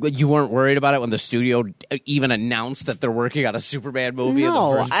 You weren't worried about it when the studio even announced that they're working on a Superman movie in the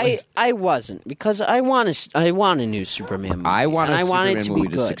first place? I wasn't, because I want a new Superman movie. I want a Superman it to movie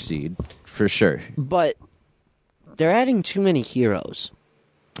be to succeed, for sure. But they're adding too many heroes.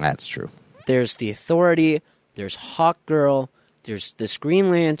 That's true. There's the Authority, there's Hawkgirl, there's the Green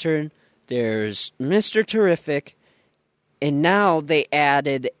Lantern, there's Mr. Terrific, and now they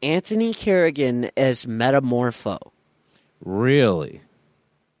added Anthony Kerrigan as Metamorpho. Really?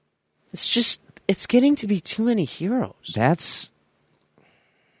 It's getting to be too many heroes.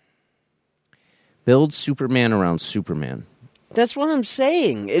 Build Superman around Superman. That's what I'm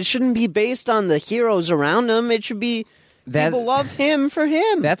saying. It shouldn't be based on the heroes around him. It should be people love him for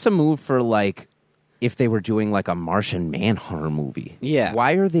him. That's a move for, like, if they were doing, like, a Martian Manhunter movie. Yeah.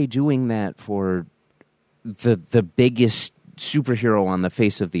 Why are they doing that for the biggest superhero on the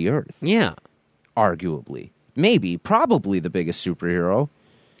face of the earth? Yeah. Arguably. Maybe. Probably the biggest superhero.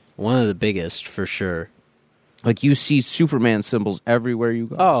 One of the biggest, for sure. Like, you see Superman symbols everywhere you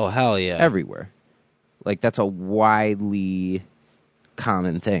go. Oh, hell yeah. Everywhere. Like, that's a widely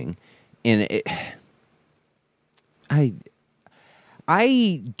common thing. And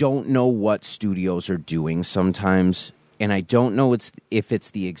I don't know what studios are doing sometimes, and I don't know if it's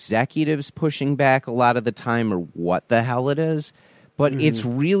the executives pushing back a lot of the time or what the hell it is, But it's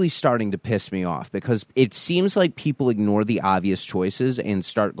really starting to piss me off because it seems like people ignore the obvious choices and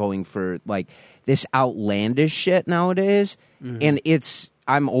start going for like this outlandish shit nowadays. And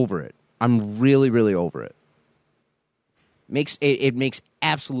I'm over it. I'm really, really over it. It makes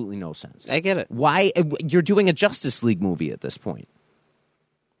absolutely no sense. I get it. Why you're doing a Justice League movie at this point?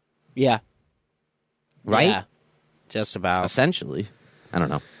 Yeah. Right? Yeah. Just about. Essentially. I don't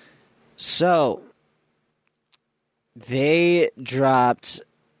know. So, they dropped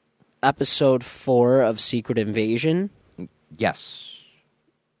episode 4 of Secret Invasion. Yes.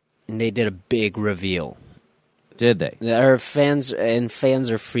 And they did a big reveal. Did they? Our fans are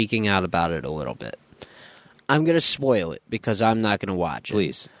freaking out about it a little bit. I'm going to spoil it because I'm not going to watch it.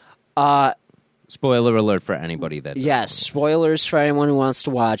 Please. Spoiler alert for anybody that... Yes, spoilers for anyone who wants to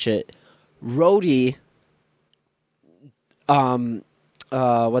watch it. Rhodey,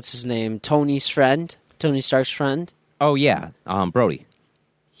 what's his name? Tony Stark's friend. Oh, yeah, Brody.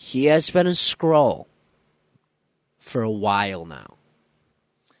 He has been a Skrull for a while now.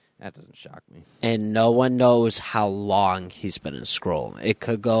 That doesn't shock me. And no one knows how long he's been a Skrull. It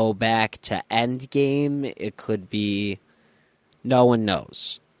could go back to Endgame. It could be... No one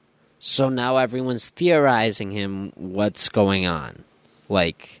knows. So now everyone's theorizing him what's going on.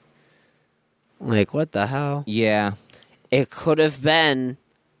 Like, what the hell? Yeah. It could have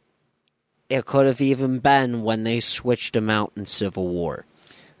even been when they switched him out in Civil War.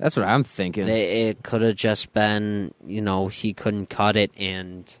 That's what I'm thinking. It could have just been, he couldn't cut it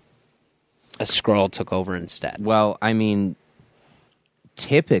and a Skrull took over instead. Well, I mean,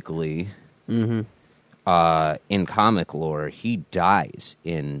 typically, in comic lore, he dies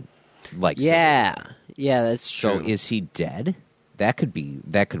in, Yeah, that's true. So is he dead? That could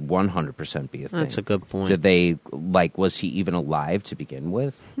 100% be a thing. That's a good point. Did they, was he even alive to begin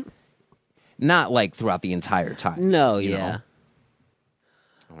with? Not, throughout the entire time. No, you yeah. know?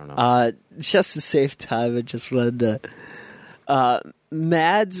 I don't know. Just to save time, I just wanted to...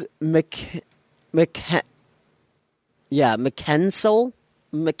 Mads McKenslin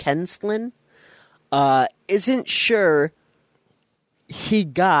isn't sure he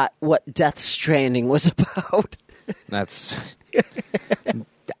got what Death Stranding was about. That's...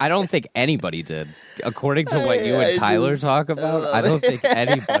 I don't think anybody did. According to what you and Tyler talk about, I don't think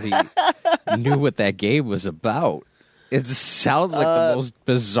anybody knew what that game was about. It sounds like the most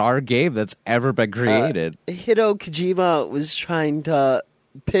bizarre game that's ever been created. Hideo Kojima was trying to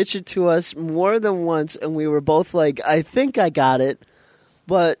pitch it to us more than once, and we were both like, I think I got it,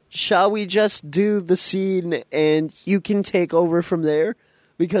 but shall we just do the scene and you can take over from there?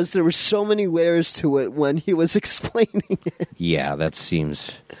 Because there were so many layers to it when he was explaining it. Yeah, that seems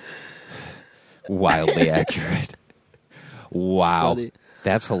wildly accurate. Wow.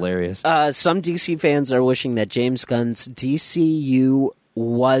 That's hilarious. Some DC fans are wishing that James Gunn's DCU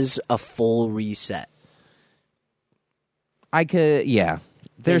was a full reset. Yeah.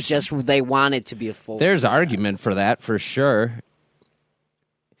 They want it to be a full There's reset. argument for that, for sure.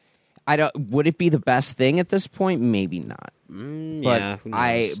 Would it be the best thing at this point? Maybe not. Yeah, who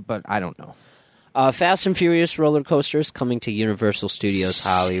knows? But I don't know. Fast and Furious roller coasters coming to Universal Studios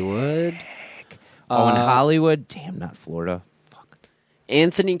Hollywood. In Hollywood? Damn, not Florida. Fuck.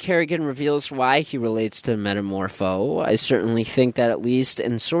 Anthony Kerrigan reveals why he relates to Metamorpho. I certainly think that at least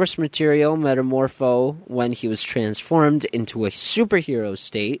in source material, Metamorpho, when he was transformed into a superhero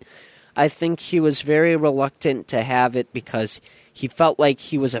state, I think he was very reluctant to have it because he felt like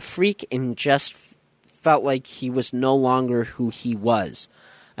he was a freak and just felt like he was no longer who he was.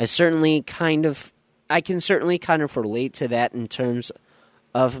 I can certainly kind of relate to that in terms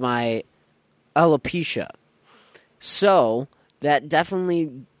of my alopecia. So that's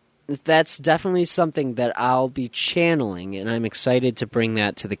definitely something that I'll be channeling, and I'm excited to bring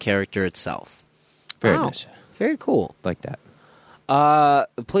that to the character itself. Very nice. Very cool. Like that.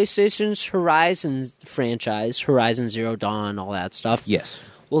 PlayStation's Horizon franchise, Horizon Zero Dawn, all that stuff. Yes.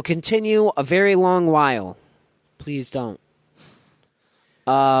 Will continue a very long while. Please don't.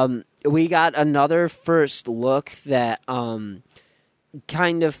 We got another first look that kind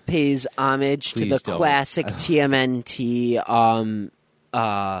of pays homage to the classic TMNT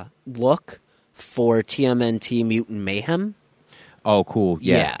look for TMNT Mutant Mayhem. Oh, cool.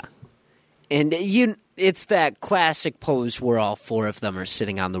 Yeah. And it's that classic pose where all four of them are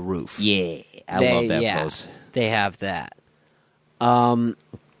sitting on the roof. Yeah. I love that pose. They have that.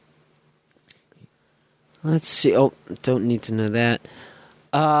 Let's see. Oh, don't need to know that.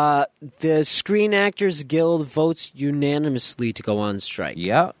 The Screen Actors Guild votes unanimously to go on strike.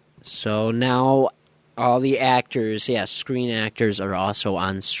 Yeah. So now all the actors, screen actors are also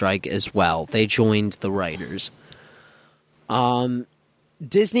on strike as well. They joined the writers.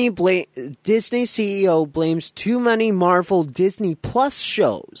 Disney CEO blames too many Marvel Disney Plus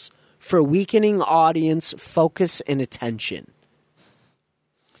shows for weakening audience focus and attention.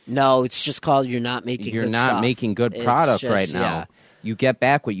 No, it's just called you're not making good stuff. You're not making good product right now. Yeah. You get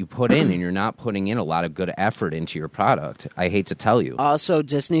back what you put in, and you're not putting in a lot of good effort into your product. I hate to tell you. Also,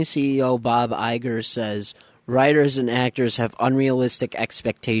 Disney CEO Bob Iger says writers and actors have unrealistic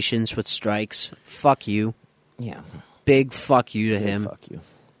expectations with strikes. Fuck you. Yeah. Big fuck you to him. Fuck you.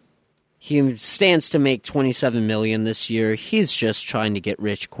 He stands to make $27 million this year. He's just trying to get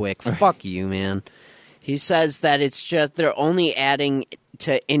rich quick. Fuck you, man. He says that it's just they're only adding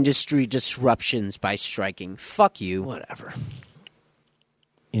to industry disruptions by striking. Fuck you. Whatever.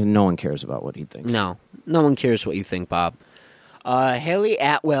 And no one cares about what he thinks. No one cares what you think, Bob. Haley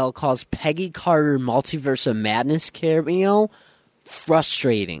Atwell calls Peggy Carter Multiverse of Madness cameo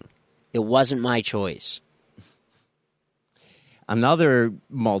frustrating. It wasn't my choice. Another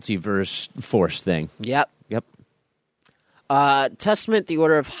multiverse force thing. Yep. Testament, The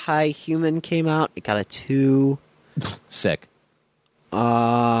Order of High Human came out. It got a 2. Sick.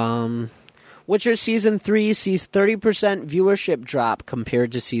 Witcher Season 3 sees 30% viewership drop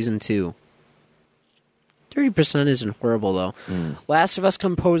compared to Season 2. 30% isn't horrible, though. Last of Us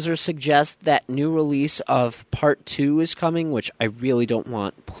composer suggests that new release of Part 2 is coming, which I really don't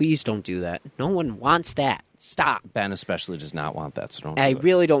want. Please don't do that. No one wants that. Stop. Ben especially does not want that, so don't do I it.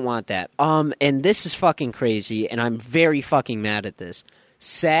 really don't want that. And this is fucking crazy, and I'm very fucking mad at this.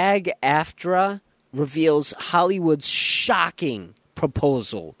 SAG-AFTRA reveals Hollywood's shocking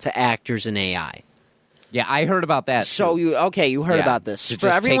proposal to actors in AI. Yeah, I heard about that. So too. you heard about this. To For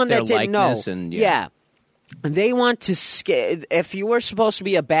just everyone take that their didn't know, likeness and, they want to if you were supposed to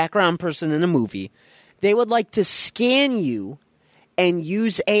be a background person in a movie, they would like to scan you and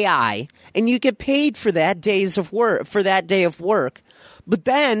use AI, and you get paid for that day of work. But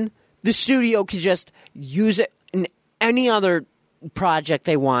then the studio could just use it in any other project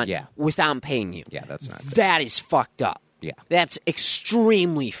they want without paying you. Yeah, that's not good. That is fucked up. Yeah. That's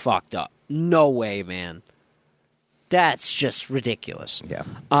extremely fucked up. No way, man. That's just ridiculous. Yeah.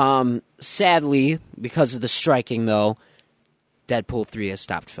 Sadly, because of the striking, though, Deadpool 3 has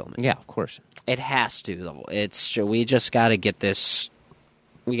stopped filming. Yeah, of course. It has to, though. We just got to get this.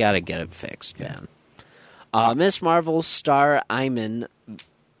 We got to get it fixed, man. Miss Marvel star Iman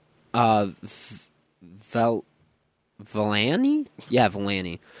Vellani? Yeah,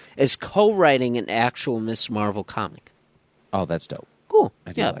 Vellani is co-writing an actual Miss Marvel comic. Oh, that's dope. Cool.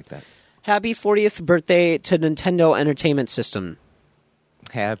 I do like that. Happy 40th birthday to Nintendo Entertainment System.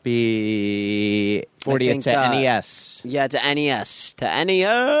 Happy 40th to NES. Yeah, to NES. To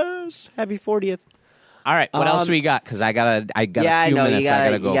NES. Happy 40th. All right, what else we got? Because I got a few minutes. I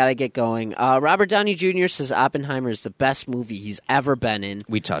gotta go. You gotta get going. Robert Downey Jr. says Oppenheimer is the best movie he's ever been in.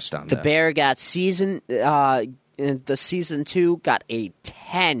 We touched on The that. Bear got season 2 got a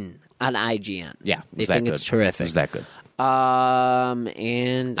 10 on IGN. Yeah, they think it's terrific. Is that good?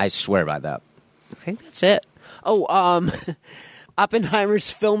 And I swear by that. I think that's it. Oh, Oppenheimer's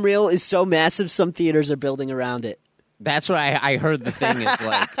film reel is so massive, some theaters are building around it. That's what I heard. The thing is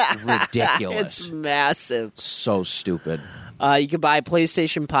like ridiculous. It's massive. So stupid. You can buy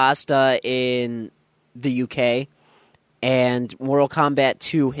PlayStation Pasta in the UK, and Mortal Kombat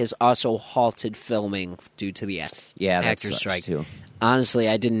 2 has also halted filming due to the actor strike. Too. Honestly,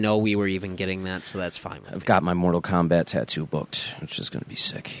 I didn't know we were even getting that, so that's fine with me. I've got my Mortal Kombat tattoo booked, which is going to be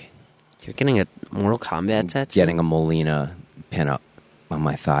sick. You're getting a Mortal Kombat tattoo? Getting a Molina pinup on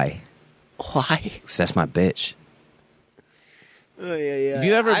my thigh. Why? 'Cause that's my bitch. Oh, yeah. Have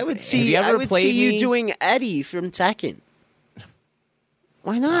you ever? I would see you doing Eddie from Tekken.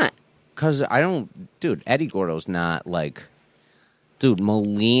 Why not? Because I don't, dude. Eddie Gordo's not like, dude.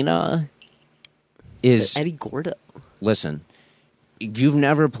 Molina is Eddie Gordo. Listen, you've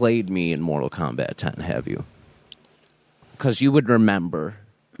never played me in Mortal Kombat 10, have you? Because you would remember.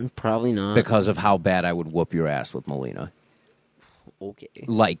 Probably not. Because of how bad I would whoop your ass with Molina. Okay.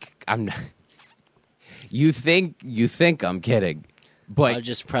 Like I'm. You think I'm kidding? But I'll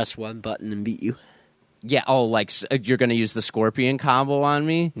just press one button and beat you. Yeah. Oh, like you're gonna use the Scorpion combo on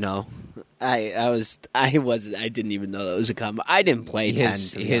me? No, I wasn't. I didn't even know that was a combo. I didn't play 10.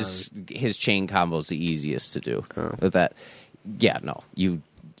 His chain combo is the easiest to do. With that, yeah. No,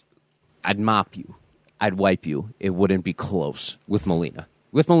 I'd mop you. I'd wipe you. It wouldn't be close with Molina.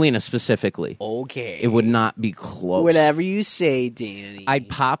 With Molina specifically. Okay. It would not be close. Whatever you say, Danny. I'd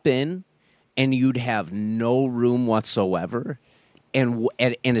pop in, and you'd have no room whatsoever. And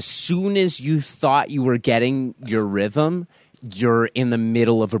as soon as you thought you were getting your rhythm, you're in the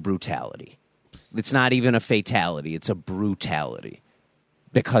middle of a brutality. It's not even a fatality. It's a brutality.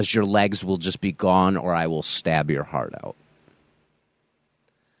 Because your legs will just be gone or I will stab your heart out.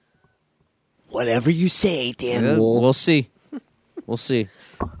 Whatever you say, Dan Wolf. We'll see. We'll see.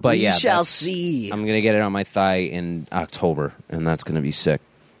 But we yeah, shall see. I'm going to get it on my thigh in October, and that's going to be sick.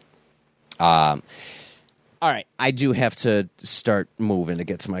 All right, I do have to start moving to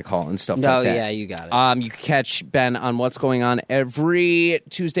get to my call and stuff like that. Oh, yeah, you got it. You can catch Ben on What's Going On every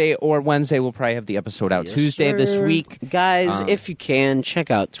Tuesday or Wednesday. We'll probably have the episode out Tuesday this week. Guys, if you can, check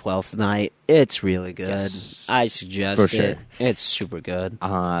out 12th Night. It's really good. Yes. I suggest For it. sure. It's super good.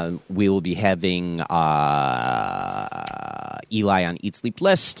 We will be having Eli on Eat Sleep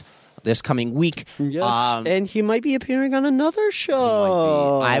List this coming week. Yes, and he might be appearing on another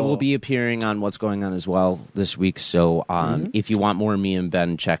show. I will be appearing on What's Going On as well this week. So if you want more of me and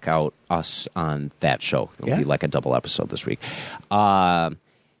Ben, check out us on that show. It'll be like a double episode this week.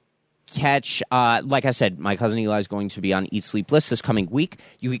 Catch, like I said, my cousin Eli is going to be on Eat Sleep List this coming week.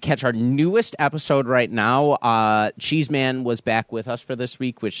 You can catch our newest episode right now. Cheeseman was back with us for this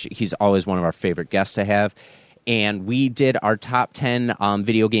week, which he's always one of our favorite guests to have. And we did our top 10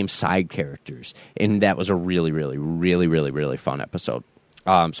 video game side characters. And that was a really, really, really, really, really fun episode.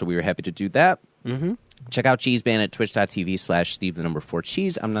 So we were happy to do that. Mm-hmm. Check out Cheeseman at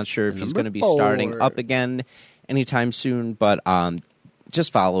twitch.tv/Steve4Cheese. I'm not sure if he's going to be starting up again anytime soon, but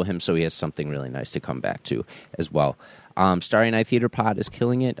just follow him so he has something really nice to come back to as well. Starry Night Theater Pod is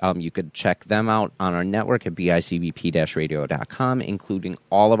killing it. You could check them out on our network at bicbp-radio.com, including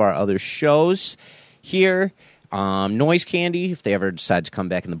all of our other shows here. Noise Candy, if they ever decide to come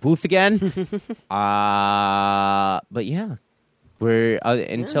back in the booth again. But yeah, we're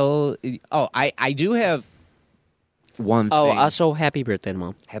until. Oh, I do have one thing. Also, happy birthday to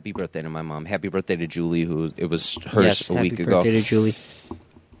Mom. Happy birthday to my mom. Happy birthday to Julie, who it was hers a week ago. Happy birthday to Julie.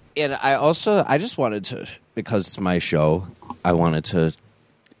 And I just wanted to, because it's my show, I wanted to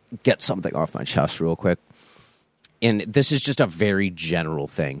get something off my chest real quick. And this is just a very general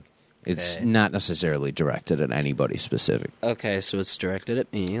thing. It's not necessarily directed at anybody specific. Okay, so it's directed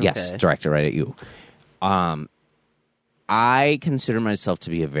at me. Okay. Yes, directed right at you. I consider myself to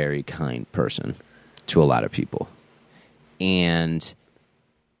be a very kind person to a lot of people. And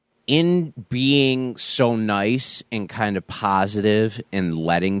in being so nice and kind of positive and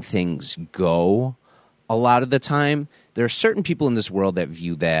letting things go, a lot of the time, there are certain people in this world that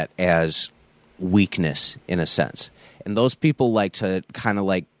view that as weakness, in a sense. And those people like to kind of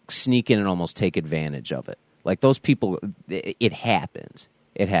like sneak in and almost take advantage of it. Like those people, it happens.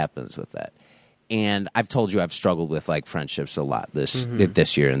 It happens with that. And I've told you I've struggled with like friendships a lot this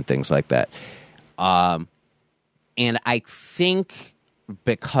year and things like that. And I think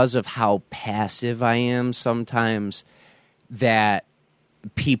because of how passive I am sometimes, that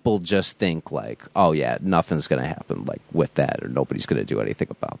people just think like, oh yeah, nothing's going to happen like with that, or nobody's going to do anything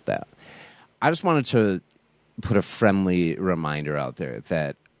about that. I just wanted to put a friendly reminder out there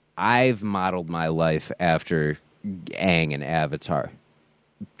that I've modeled my life after Aang and Avatar.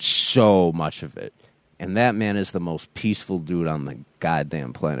 So much of it. And that man is the most peaceful dude on the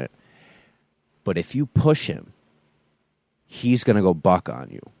goddamn planet. But if you push him, he's going to go buck on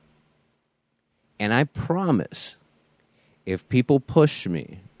you. And I promise, if people push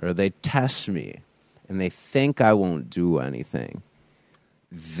me or they test me and they think I won't do anything,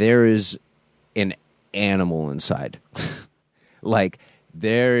 there is an animal inside. Like,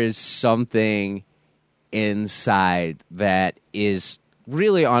 there is something inside that is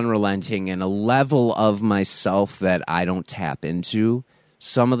really unrelenting and a level of myself that I don't tap into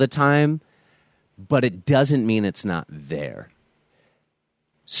some of the time, but it doesn't mean it's not there.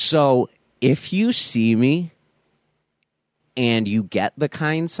 So if you see me and you get the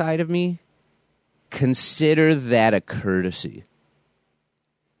kind side of me, consider that a courtesy,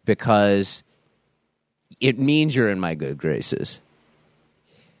 because it means you're in my good graces.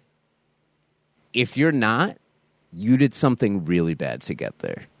 If you're not, you did something really bad to get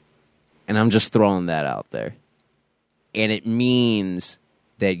there. And I'm just throwing that out there. And it means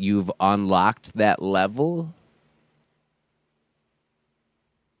that you've unlocked that level.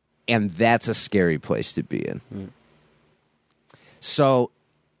 And that's a scary place to be in. Mm. So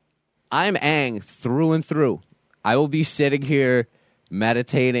I'm Aang through and through. I will be sitting here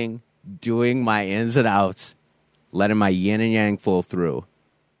meditating, doing my ins and outs, letting my yin and yang flow through.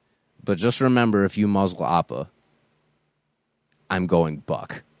 But just remember, if you muzzle Appa, I'm going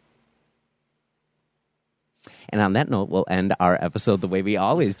buck. And on that note, we'll end our episode the way we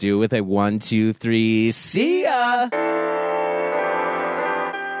always do, with a 1, 2, 3, see ya!